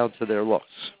 right down to their looks.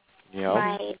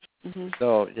 Right.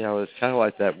 So it's kind of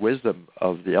like that wisdom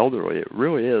of the elderly. It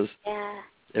really is. Yeah.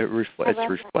 It's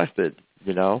reflected,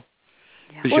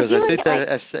 Because I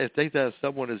think that if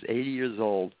someone is 80 years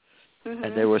old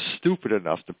and they were stupid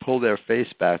enough to pull their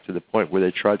face back to the point where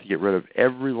they tried to get rid of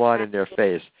every line in their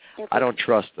face, I don't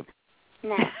trust them.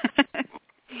 No.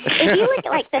 If you look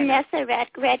at like Vanessa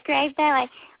Redgrave, though,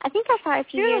 I think I saw her a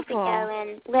few years ago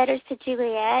in Letters to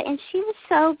Juliet, and she was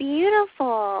so beautiful.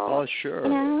 Oh, sure.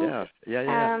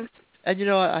 Yeah. And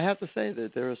I have to say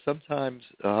that there are sometimes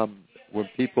when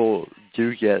people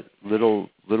do get little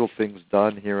things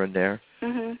done here and there,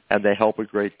 and they help a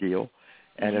great deal.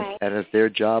 And if their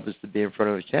job is to be in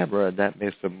front of the camera and that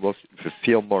makes them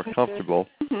feel more comfortable,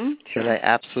 then I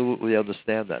absolutely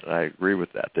understand that, and I agree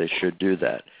with that. They should do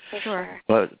that. Sure.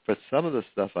 But some of the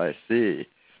stuff I see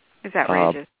is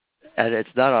outrageous. And it's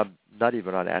not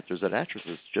even on actors and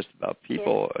actresses. It's just about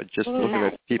people, just looking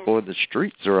at people in the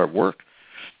streets or at work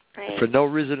for no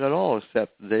reason at all,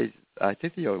 except I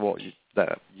think you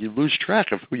lose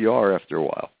track of who you are after a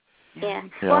while. Yeah.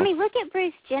 Well, I mean, look at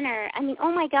Bruce Jenner. I mean,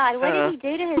 oh my God, what did he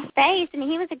do to his face? I mean,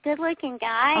 he was a good-looking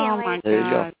guy. Oh my God. There you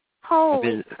go.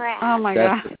 Holy crap. Oh my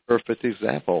God. That's a perfect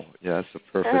example. Yeah, that's a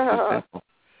perfect example.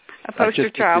 A poster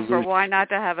child for why not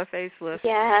to have a facelift.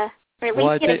 Yeah. Or at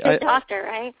least get a good doctor,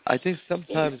 right? I think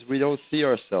sometimes we don't see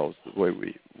ourselves the way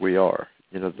we are,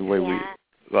 the way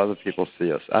other people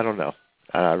see us. I don't know.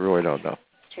 I really don't know.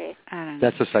 True.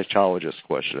 That's a psychologist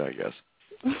question, I guess.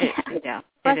 Yeah.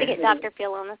 We'll have to get Dr.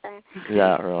 Phil on the phone.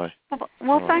 Yeah, really.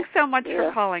 Well, thanks so much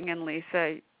for calling in,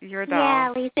 Lisa. You're a doll.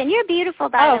 Yeah, Lisa. And you're beautiful,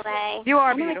 by the way. You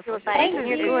are beautiful. Thank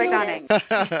you. You're stunning.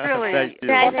 Really. Thank you.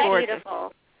 That's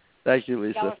beautiful. Thank you,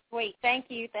 Lisa. That was sweet. Thank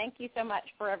you. Thank you so much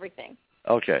for everything.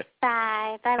 Okay.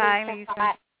 Bye. Bye, Lisa.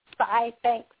 Lisa. Bye.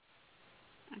 Thanks.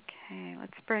 Okay,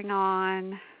 let's bring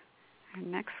on our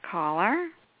next caller,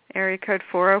 area code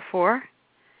 404.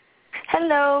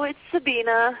 Hello, it's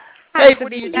Sabina. Hey,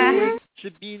 what are you doing,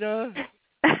 Sabina?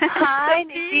 Hi,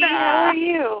 Nicky. How are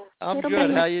you? I'm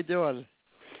good. How you doing?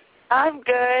 I'm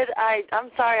good.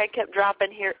 I'm sorry I kept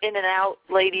dropping here in and out,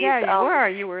 ladies. Yeah, you were.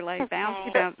 You were like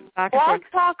bouncing back and Blog forth.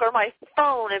 Talk or my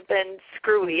phone have been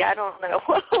screwy. I don't know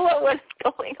what was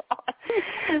going on.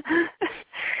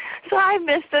 So I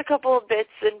missed a couple of bits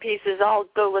and pieces. I'll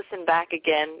go listen back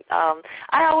again.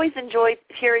 I always enjoy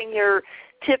hearing your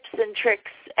tips and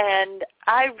tricks, and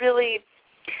I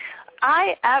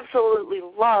I absolutely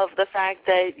love the fact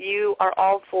that you are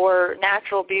all for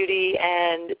natural beauty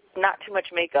and not too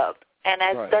much makeup. And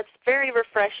that's very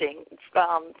refreshing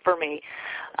for me.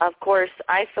 Of course,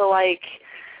 I feel like,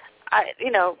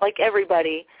 like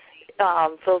everybody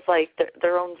feels like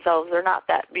their own selves are not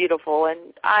that beautiful. And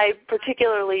I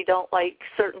particularly don't like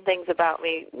certain things about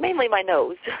me, mainly my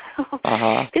nose.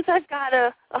 Because I've got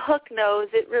a hook nose.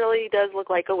 It really does look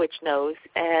like a witch nose.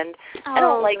 And I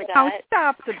don't like that. Oh,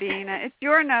 stop, Sabina. It's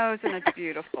your nose and it's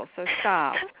beautiful, so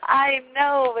stop. I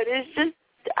know, but it's just,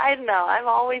 I don't know. I've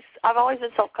always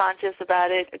been self-conscious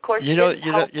about it. Of course, it didn't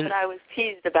help that I was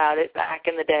teased about it back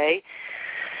in the day.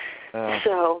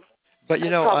 So, but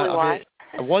that's probably why.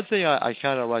 One thing I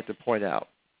kind of like to point out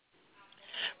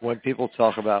when people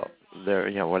talk about their,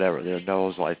 their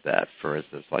nose like that, for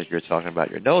instance, like you're talking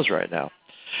about your nose right now.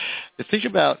 You think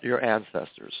about your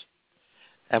ancestors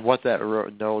and what that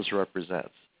nose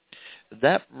represents.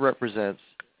 That represents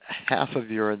half of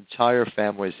your entire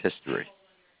family's history.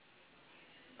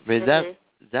 I mean,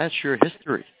 that's your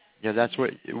history. That's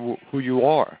who you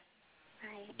are.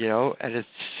 And it's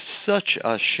such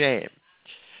a shame,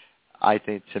 I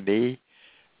think, to me,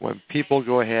 when people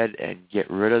go ahead and get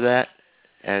rid of that,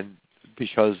 and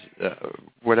because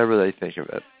whatever they think of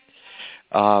it.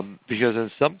 Because in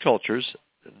some cultures,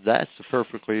 that's a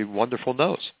perfectly wonderful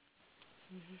nose.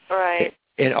 Right.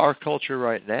 In our culture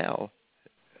right now,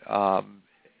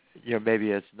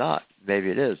 maybe it's not. Maybe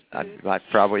it is. It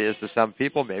probably is to some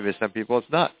people. Maybe to some people it's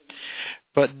not.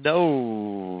 But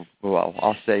no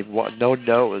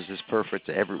nose is perfect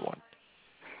to everyone.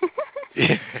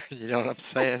 You know what I'm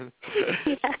saying?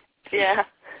 Yeah.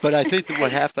 But I think that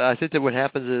what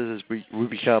happens is we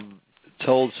become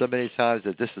told so many times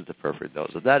that this is the perfect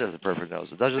nose, or that is the perfect nose.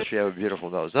 Doesn't she have a beautiful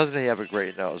nose? Doesn't he have a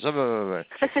great nose? I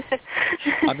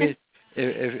mean,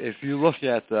 if you look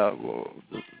at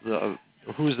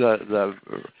who's the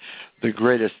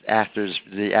greatest actors,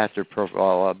 the actor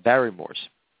profile, Barrymores.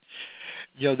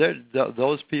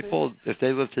 Those people, if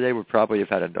they lived today, would probably have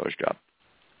had a nose job.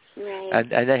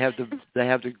 Right. And they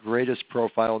have the greatest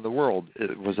profile in the world.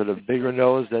 Was it a bigger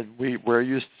nose than we're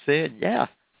used to seeing? Yeah.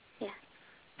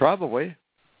 Probably.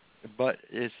 But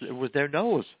it was their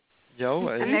nose,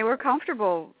 And they were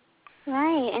comfortable.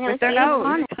 Right, and it was their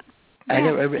nose. And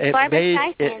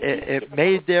it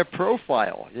made their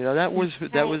profile. That was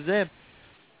them.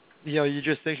 You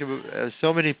just think of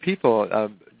so many people.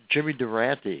 Jimmy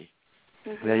Durante.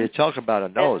 You talk about a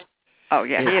nose. Oh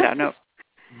yeah, he had a nose.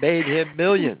 Made him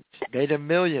millions.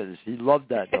 He loved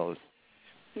that nose.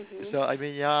 So I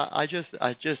mean, I just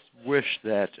wish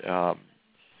that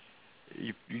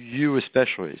you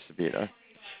especially, Sabina,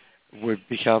 would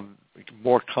become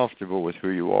more comfortable with who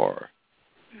you are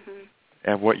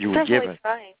and what you were given.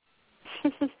 I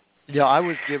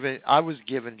was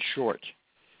given short.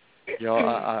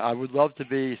 I would love to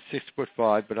be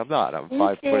 6'5", but I'm not. I'm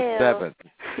 5'7".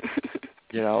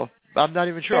 I'm not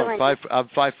even sure. I'm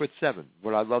 5'7".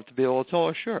 Would I love to be a little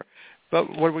taller? Sure. But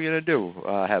what are we going to do?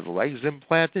 Have legs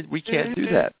implanted? We can't do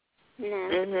that.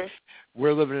 No.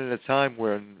 We're living in a time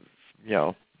when,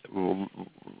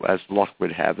 as luck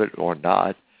would have it or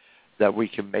not, that we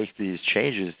can make these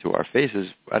changes to our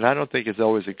faces, and I don't think it's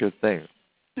always a good thing.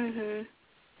 I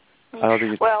don't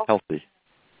think it's healthy.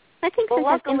 I think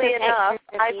luckily enough,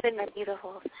 I've been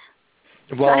beautiful.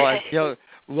 Well,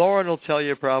 Lauren will tell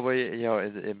you probably,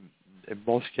 in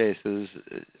most cases,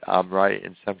 I'm right.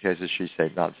 In some cases, she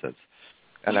say nonsense,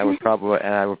 and I would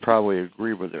probably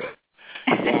agree with her.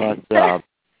 But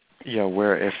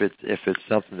where if it's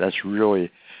something that's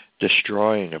really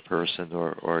destroying a person,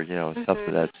 or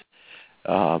something that's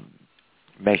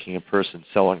making a person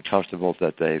so uncomfortable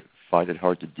that they find it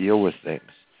hard to deal with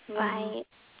things. Right.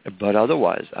 But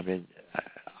otherwise, I mean,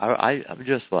 I'm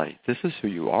just like, this is who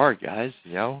you are, guys.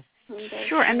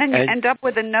 Sure, and then you end up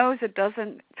with a nose that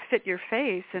doesn't fit your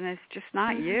face, and it's just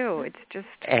not you. It's just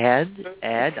and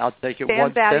I'll take it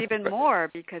one step out even more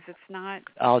because it's not.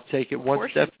 I'll take it one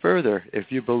step further.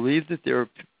 If you believe that there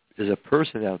is a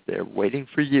person out there waiting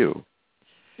for you,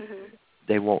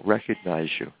 they won't recognize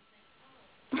you.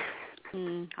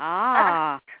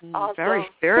 Awesome. Very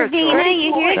spiritual. Sabina,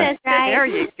 you hear this, right? There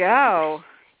you go.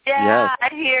 Yeah, yes.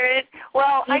 I hear it.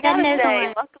 Well, I gotta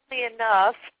say, luckily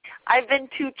enough, I've been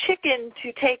too chicken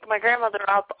to take my grandmother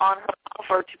up on her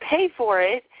offer to pay for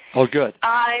it. Oh, good.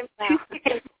 I'm too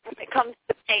chicken when it comes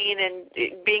to pain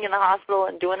and being in the hospital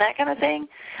and doing that kind of thing.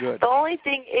 Good. The only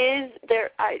thing is,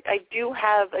 I do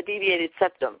have a deviated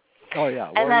septum. Oh,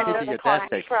 yeah. Well, and you need to get that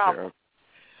taken care of.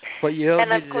 But you don't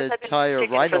need an entire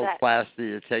rhinoplasty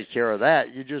to take care of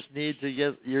that. You just need to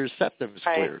get your septums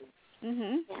cleared.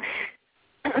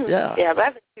 Yeah. Yeah, but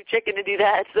I've been too chicken to do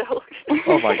that, so.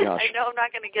 Oh my gosh. I know I'm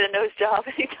not going to get a nose job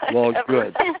anytime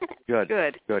ever.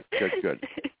 Good.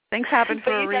 Things happen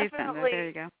for a reason. Definitely, there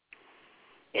you go.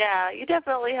 Yeah, you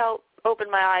definitely help open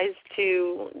my eyes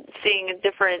to seeing it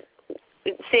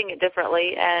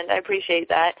differently, and I appreciate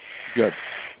that. Good.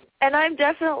 And I'm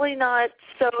definitely not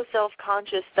so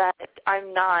self-conscious that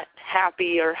I'm not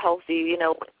happy or healthy,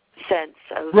 sense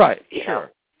of, right.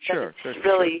 Sure.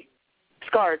 Really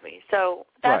scarred me. So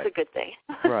that's a good thing.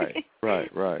 Right.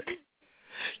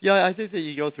 Yeah, I think that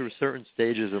you go through certain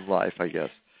stages in life, I guess,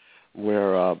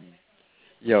 where,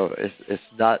 it's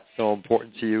not so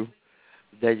important to you.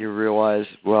 Then you realize,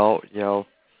 well,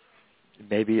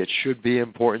 maybe it should be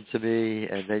important to me,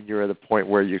 and then you're at a point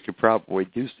where you could probably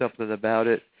do something about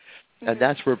it. And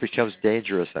that's where it becomes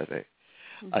dangerous, I think.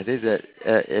 I think that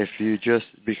if you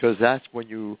because that's when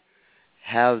you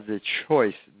have the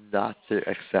choice not to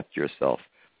accept yourself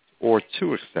or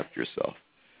to accept yourself.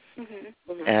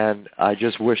 Mm-hmm. And I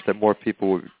just wish that more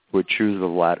people would choose the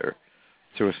latter,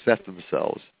 to accept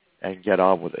themselves and get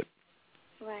on with it.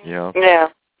 Right.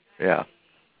 Yeah.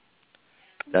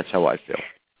 That's how I feel.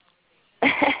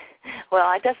 Well,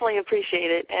 I definitely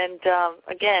appreciate it, and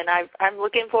again, I'm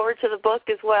looking forward to the book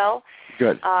as well.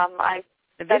 Good. I've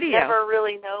never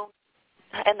really known,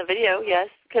 and the video, yes,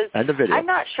 because I'm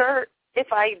not sure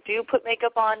if I do put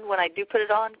makeup on when I do put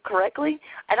it on correctly.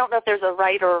 I don't know if there's a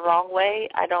right or a wrong way.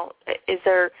 Is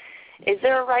there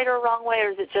a right or a wrong way, or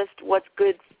is it just what's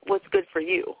good for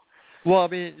you? Well, I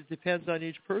mean, it depends on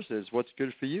each person. It's what's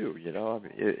good for you, I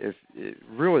mean,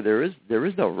 really there is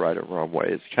no right or wrong way.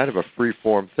 It's kind of a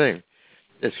free-form thing.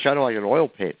 It's kind of like an oil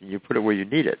paint, and you put it where you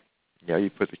need it. You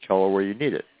put the color where you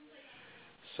need it.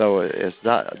 So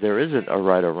there isn't a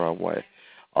right or wrong way.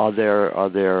 Are there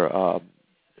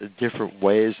different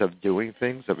ways of doing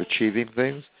things, of achieving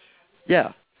things?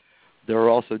 Yeah. There are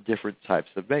also different types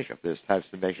of makeup. There's types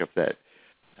of makeup that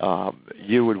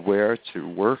you would wear to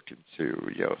work and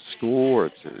to school or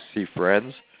to see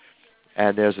friends,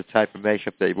 and there's a type of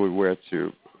makeup that you would wear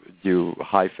to do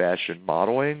high fashion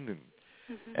modeling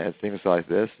and things like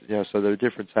this. So there are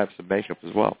different types of makeup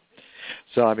as well.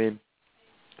 So I mean,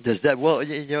 does that? Well,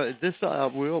 this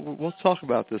we'll talk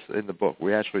about this in the book.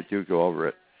 We actually do go over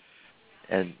it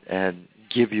and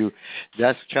give you.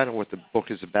 That's kind of what the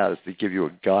book is about, is to give you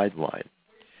a guideline.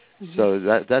 Mm-hmm. So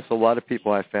that's a lot of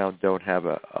people I found don't have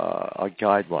a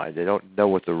guideline. They don't know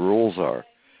what the rules are.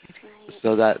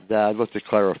 So that I'd love to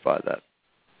clarify that.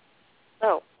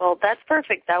 Oh, well, that's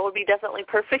perfect. That would be definitely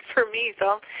perfect for me.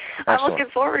 So I'm looking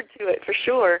forward to it for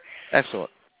sure. Excellent.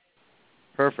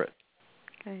 Perfect.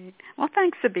 Great. Well,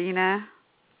 thanks, Sabina.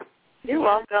 You're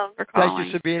welcome. For calling. Thank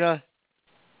you, Sabina.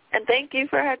 And thank you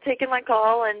for taking my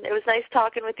call. And it was nice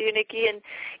talking with you, Nicky. And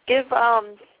give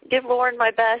Lauren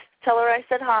my best. Tell her I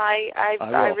said hi. I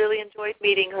really enjoyed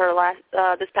meeting her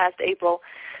this past April.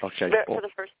 Okay. For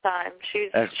the first time. She's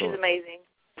amazing.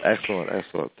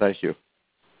 Excellent. Thank you.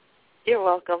 You're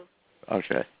welcome.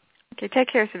 Okay. Okay, take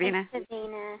care, Sabina. Thanks,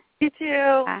 Sabina. You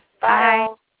too. Bye.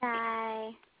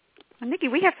 Bye. Well, Nicky,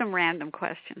 we have some random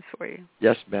questions for you.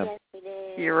 Yes, ma'am. Yes, we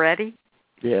do. You ready?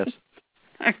 Yes.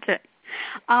 Okay.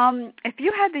 If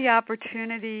you had the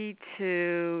opportunity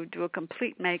to do a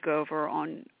complete makeover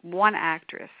on one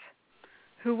actress,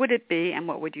 who would it be and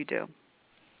what would you do?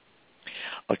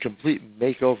 A complete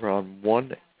makeover on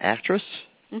one actress?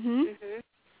 Mm-hmm.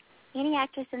 Any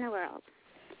actress in the world.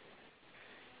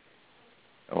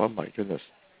 Oh, my goodness.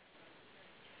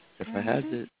 If I had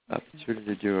the opportunity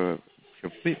to do a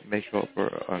complete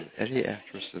makeover on any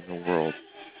actress in the world,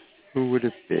 who would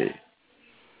it be?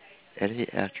 Any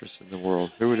actress in the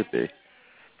world, who would it be?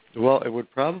 Well, it would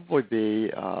probably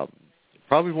be,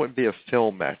 probably wouldn't be a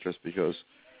film actress, because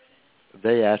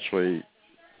they actually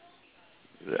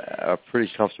are pretty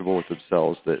comfortable with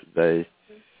themselves.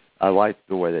 I like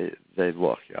the way they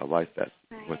look. I like that,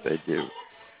 what they do.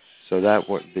 So that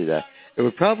wouldn't be that. It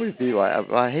would probably be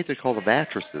like, I hate to call them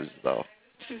actresses, though.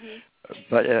 Mm-hmm.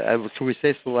 But can we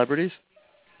say celebrities?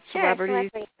 Sure,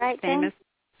 Celebrities, right, famous.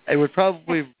 It would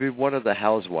probably be one of the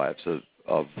housewives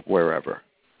of wherever.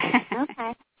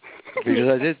 Okay.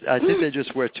 Because I think they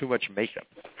just wear too much makeup.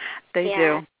 They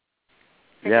do.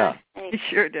 Yeah. They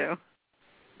sure do.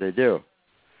 They do.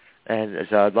 And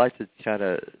so I'd like to kind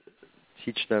of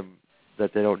teach them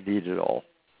that they don't need it all.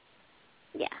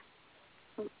 Yeah.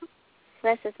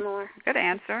 Less is more. Good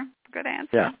answer.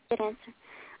 Yeah. Good answer.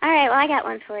 All right, well, I got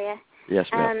one for you. Yes,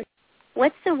 ma'am.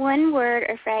 What's the one word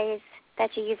or phrase that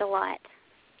you use a lot?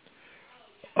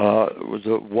 Was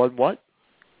it one what?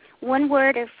 One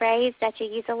word or phrase that you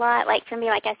use a lot. Like for me,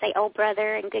 like I say, old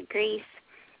brother and good grief.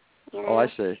 Oh, I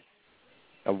see.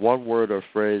 a one word or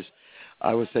phrase,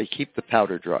 I would say keep the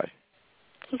powder dry.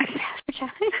 Keep the powder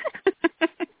dry.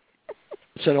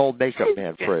 It's an old makeup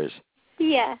man phrase.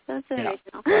 Yeah, that's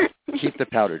original. Keep the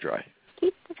powder dry.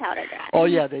 Keep the powder dry. Oh,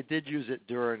 yeah, they did use it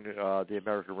during the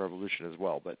American Revolution as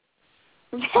well, but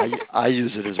I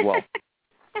use it as well.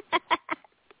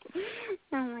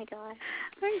 Oh, my God.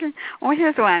 Okay. Well,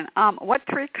 here's one. What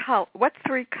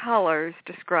three colors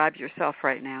describe yourself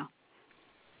right now?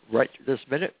 Right this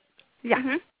minute? Yeah.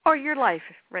 Mm-hmm. Or your life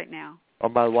right now. Or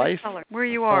my life? Where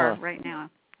you are right now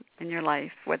in your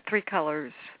life. What three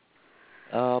colors?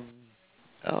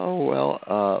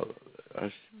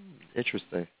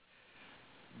 Interesting.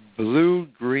 Blue,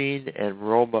 green, and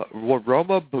Roma. Well,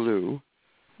 Roma blue,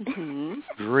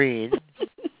 green,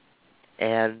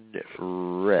 and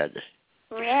red.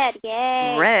 Red,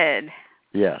 yay. Red.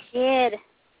 Yes. Good.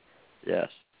 Yes.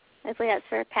 Hopefully that's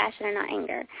for passion and not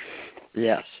anger.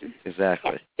 Yes,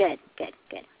 exactly. Yes. Good.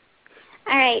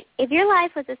 All right. If your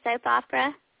life was a soap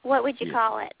opera, what would you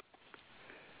call it?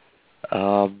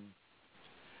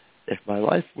 If my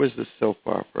life was a soap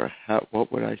opera,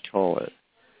 what would I call it?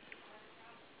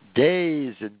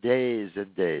 Days and days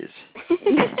and days.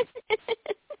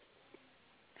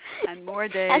 And more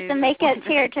days. As the makeup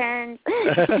chair turns.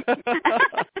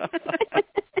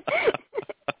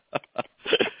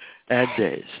 And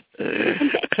days.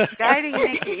 Guiding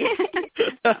Nicky.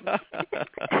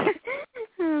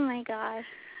 Oh, my gosh.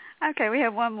 Okay, we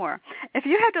have one more. If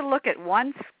you had to look at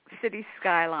one city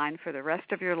skyline for the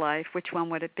rest of your life, which one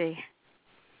would it be?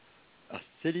 A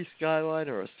city skyline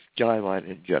or a skyline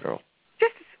in general?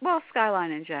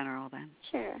 Skyline in general, then.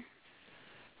 Sure.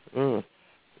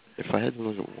 If I had to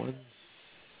look at one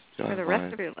skyline. For the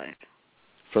rest of your life.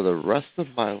 For the rest of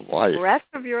my life. The rest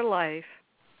of your life.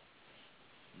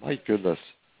 My goodness.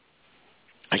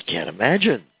 I can't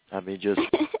imagine. I mean, just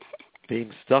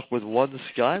being stuck with one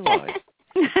skyline.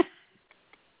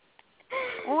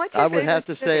 Well, I would have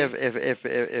to say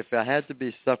if I had to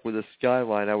be stuck with a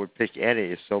skyline, I would pick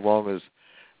any, so long as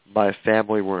my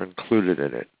family were included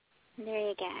in it. There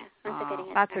you go. That's a good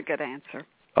answer. That's a good answer.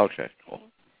 Okay, cool.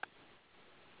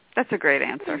 That's a great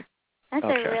answer. That's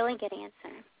a really good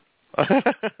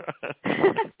answer.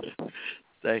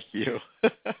 Thank you.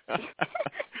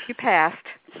 You passed.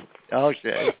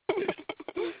 Okay.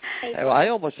 Hey, well, I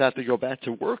almost have to go back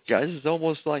to work, guys. It's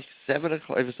almost like 7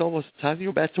 o'clock. It's almost time to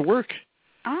go back to work.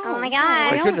 Oh my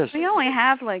God. My goodness. We only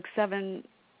have like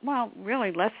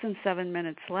really less than 7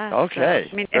 minutes left. Okay.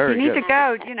 So, I mean, if you need to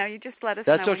go, you just let us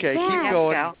know. That's okay. Keep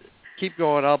going. Keep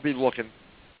going. I'll be looking.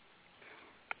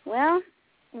 Well.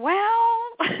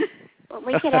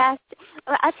 We could ask.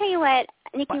 Well, I'll tell you what,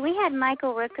 Nikki, we had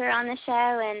Michael Rooker on the show,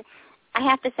 and I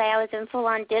have to say I was in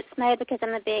full-on dips mode because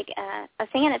I'm a big a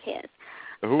fan of his.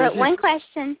 But one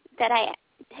question that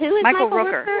who is Michael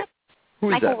Rooker? Who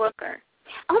is Michael Rooker.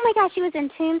 Oh my gosh, he was in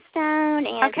Tombstone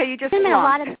and you just in a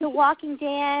lot of The Walking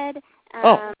Dead.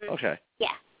 Okay.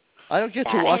 Yeah. I don't get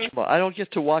to watch. I don't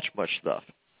get to watch much stuff.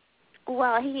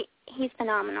 Well, he's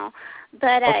phenomenal,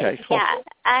 but cool. yeah,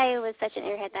 I was such an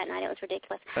airhead that night; it was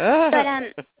ridiculous. But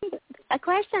a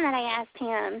question that I asked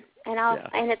him,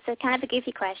 and it's a kind of a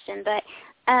goofy question, but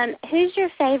who's your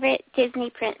favorite Disney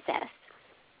princess?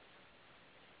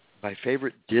 My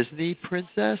favorite Disney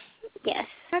princess? Yes,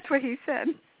 that's what he said.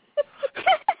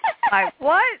 My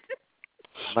what?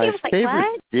 My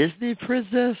favorite Disney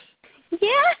princess?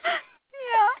 Yeah.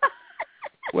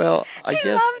 Well, I guess... He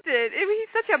loved it. He's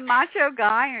such a macho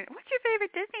guy. What's your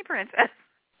favorite Disney princess?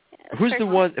 Who's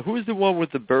the one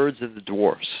with the birds and the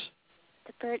dwarfs?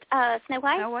 The birds? Snow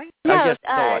White? Snow White? No,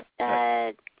 Snow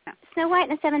White. Snow White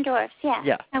and the Seven Dwarfs, yeah.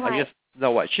 Yeah, Snow White. I guess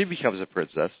Snow White. She becomes a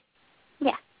princess.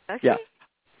 Yeah. Yeah.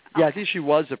 Yeah, I think she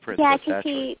was a princess,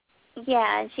 actually.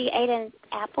 She ate an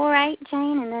apple, right,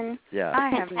 Jane? And then... Yeah. I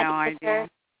have no idea.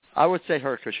 I would say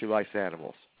her because she likes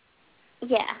animals.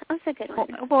 Yeah, that's a good one.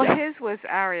 Well, his was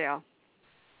Ariel.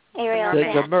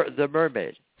 The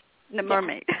mermaid. The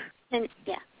mermaid.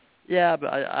 Yeah. Yeah,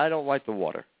 but I don't like the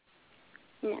water.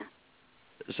 No.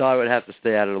 So I would have to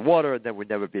stay out of the water, and then we'd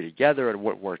never be together, and it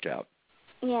wouldn't work out.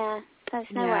 Yeah,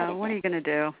 that's no way. What are you going to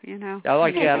do, I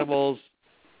like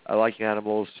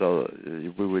animals. So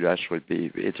we would actually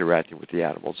be interacting with the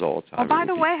animals all the time. Oh, by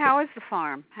the way, how's the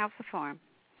farm?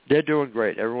 They're doing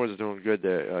great. Everyone's doing good.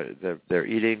 They're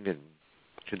eating and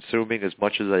consuming as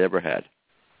much as they ever had.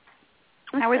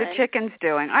 How are the chickens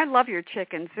doing? I love your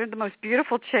chickens. They're the most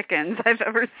beautiful chickens I've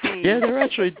ever seen. Yeah, they're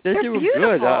doing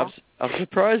beautiful. good. I'm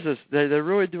surprised they're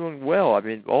really doing well. I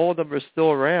mean, all of them are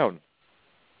still around.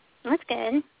 That's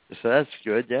good. So that's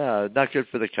good. Yeah, not good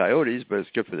for the coyotes, but it's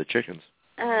good for the chickens.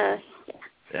 Yeah.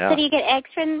 Yeah. So do you get eggs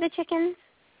from the chickens?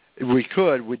 We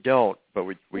could. We don't, but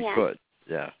we could.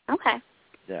 Yeah. Okay.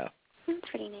 Yeah. That's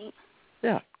pretty neat.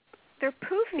 Yeah. They're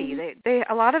poofy. They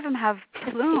a lot of them have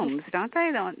plumes, don't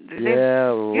they?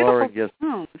 Laura gets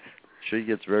plumes. She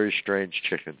gets very strange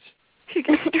chickens. She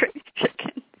gets strange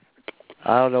chickens.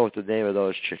 I don't know what the name of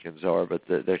those chickens are, but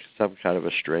they're some kind of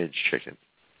a strange chicken.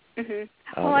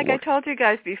 Mm-hmm. Well, like I told you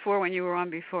guys before when you were on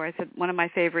before, I said one of my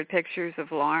favorite pictures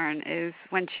of Lauren is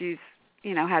when she's,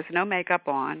 has no makeup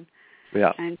on,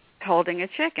 and holding a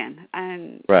chicken,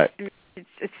 and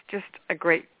it's just a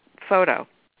great photo.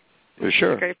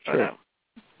 Sure, a great photo. Sure.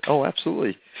 Oh,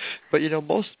 absolutely. But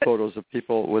most photos of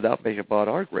people without makeup on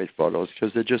are great photos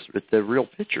because they're real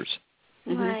pictures.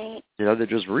 Right. They're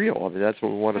just real. I mean, that's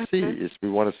what we want to see. Is we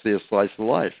want to see a slice of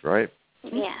life, right?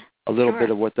 Yeah. A little bit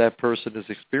of what that person is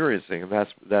experiencing, and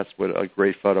that's what a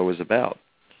great photo is about.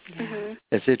 Mm-hmm.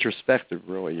 It's introspective,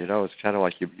 really. It's kind of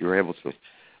like you're able to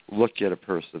look at a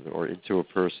person or into a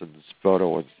person's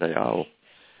photo and say, oh,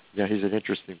 he's an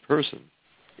interesting person.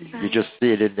 You just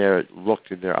see it in their look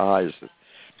in their eyes,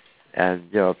 and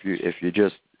if you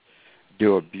just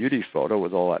do a beauty photo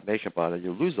with all that makeup on it,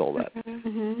 you lose all that.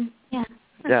 Mm-hmm. Yeah.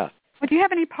 Yeah. Well, do you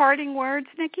have any parting words,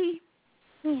 Nicky?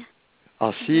 Yeah.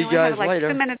 I'll see you guys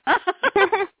later. 2 minutes.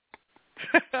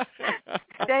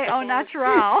 Stay au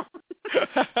natural.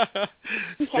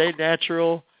 Stay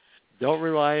natural. Don't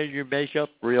rely on your makeup.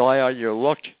 Rely on your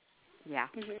look. Yeah.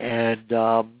 And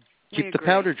keep the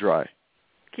powder dry.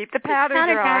 Keep the powder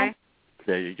dry.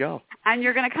 There you go. And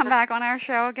you're going to come back on our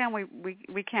show again?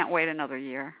 We can't wait another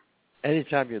year.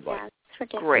 Anytime you'd like.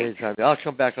 Yeah, great. Anytime. I'll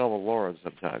come back on with Lauren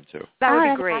sometime, too. That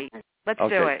would be great. Awesome. Let's do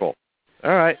it. Okay, cool.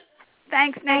 All right.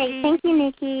 Thanks, Nicky. Right. Thank you,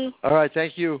 Nicky. All right,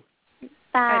 thank you.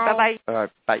 Bye. All right, bye-bye. All right,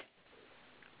 bye.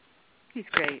 He's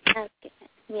great. Okay.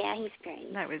 Yeah, he's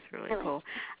great. That was really cool.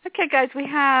 Okay, guys, we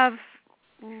have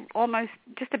almost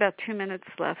just about 2 minutes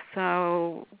left,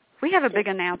 so we have a big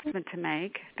announcement to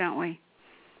make, don't we?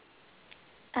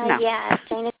 No. Yeah,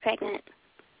 Jane is pregnant.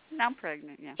 I'm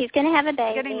pregnant, yeah. She's going to have a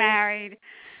baby. Getting married.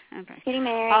 Okay. Getting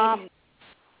married.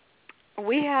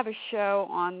 We have a show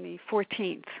on the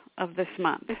 14th of this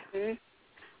month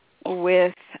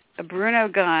with Bruno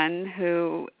Gunn,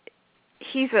 who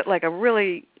he's a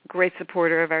really great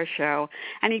supporter of our show.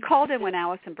 And he called in when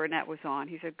Allison Burnett was on.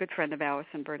 He's a good friend of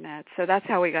Allison Burnett. So that's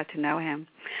how we got to know him.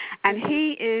 And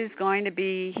he is going to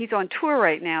be, he's on tour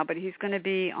right now, but he's going to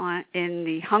be in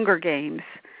the Hunger Games,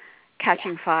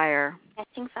 Catching Fire.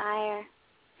 Catching Fire.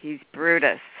 He's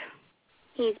Brutus.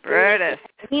 He's Brutus.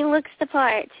 He looks the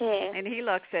part, too. And he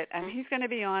looks it. And he's going to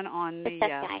be on the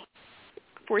guy.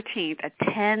 14th at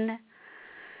 10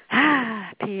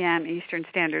 p.m. Eastern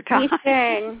Standard Time.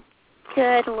 Eastern.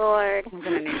 Good Lord. I'm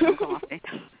going to need some coffee.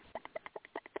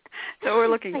 So we're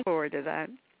looking forward to that.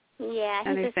 Yeah.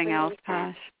 Anything else,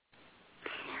 Tosh?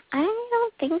 I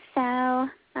don't think so.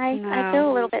 I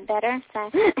feel a little bit better. So.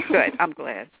 Good. I'm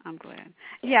glad.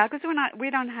 Yeah, because we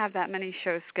don't have that many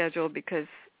shows scheduled because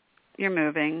you're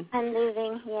moving. I'm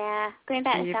moving. Yeah, going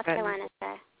back to South Carolina. So.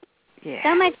 Yeah.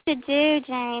 So much to do,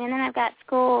 Jane, and then I've got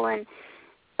school and.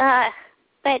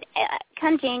 But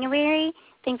come January,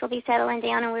 things will be settling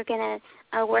down, and we're gonna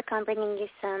work on bringing you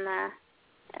some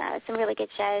really good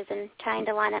shows and trying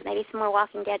to line up maybe some more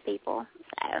Walking Dead people.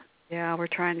 So. Yeah, we're really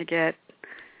trying to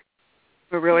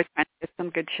get some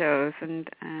good shows, and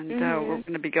we're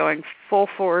going to be going full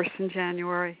force in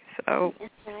January. So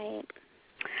that's right.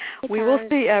 We will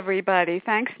see everybody.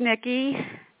 Thanks, Nicky.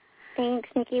 Thanks,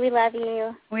 Nicky. We love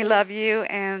you. We love you,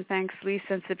 and thanks, Lisa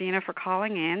and Sabina, for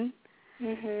calling in.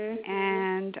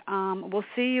 And we'll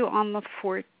see you on the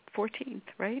 14th,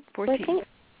 right? 14th.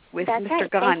 With That's Mr. Right.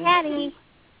 Gunn. Stay chatty.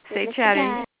 Stay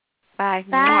chatty. Bye.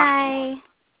 Bye.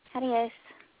 Adios.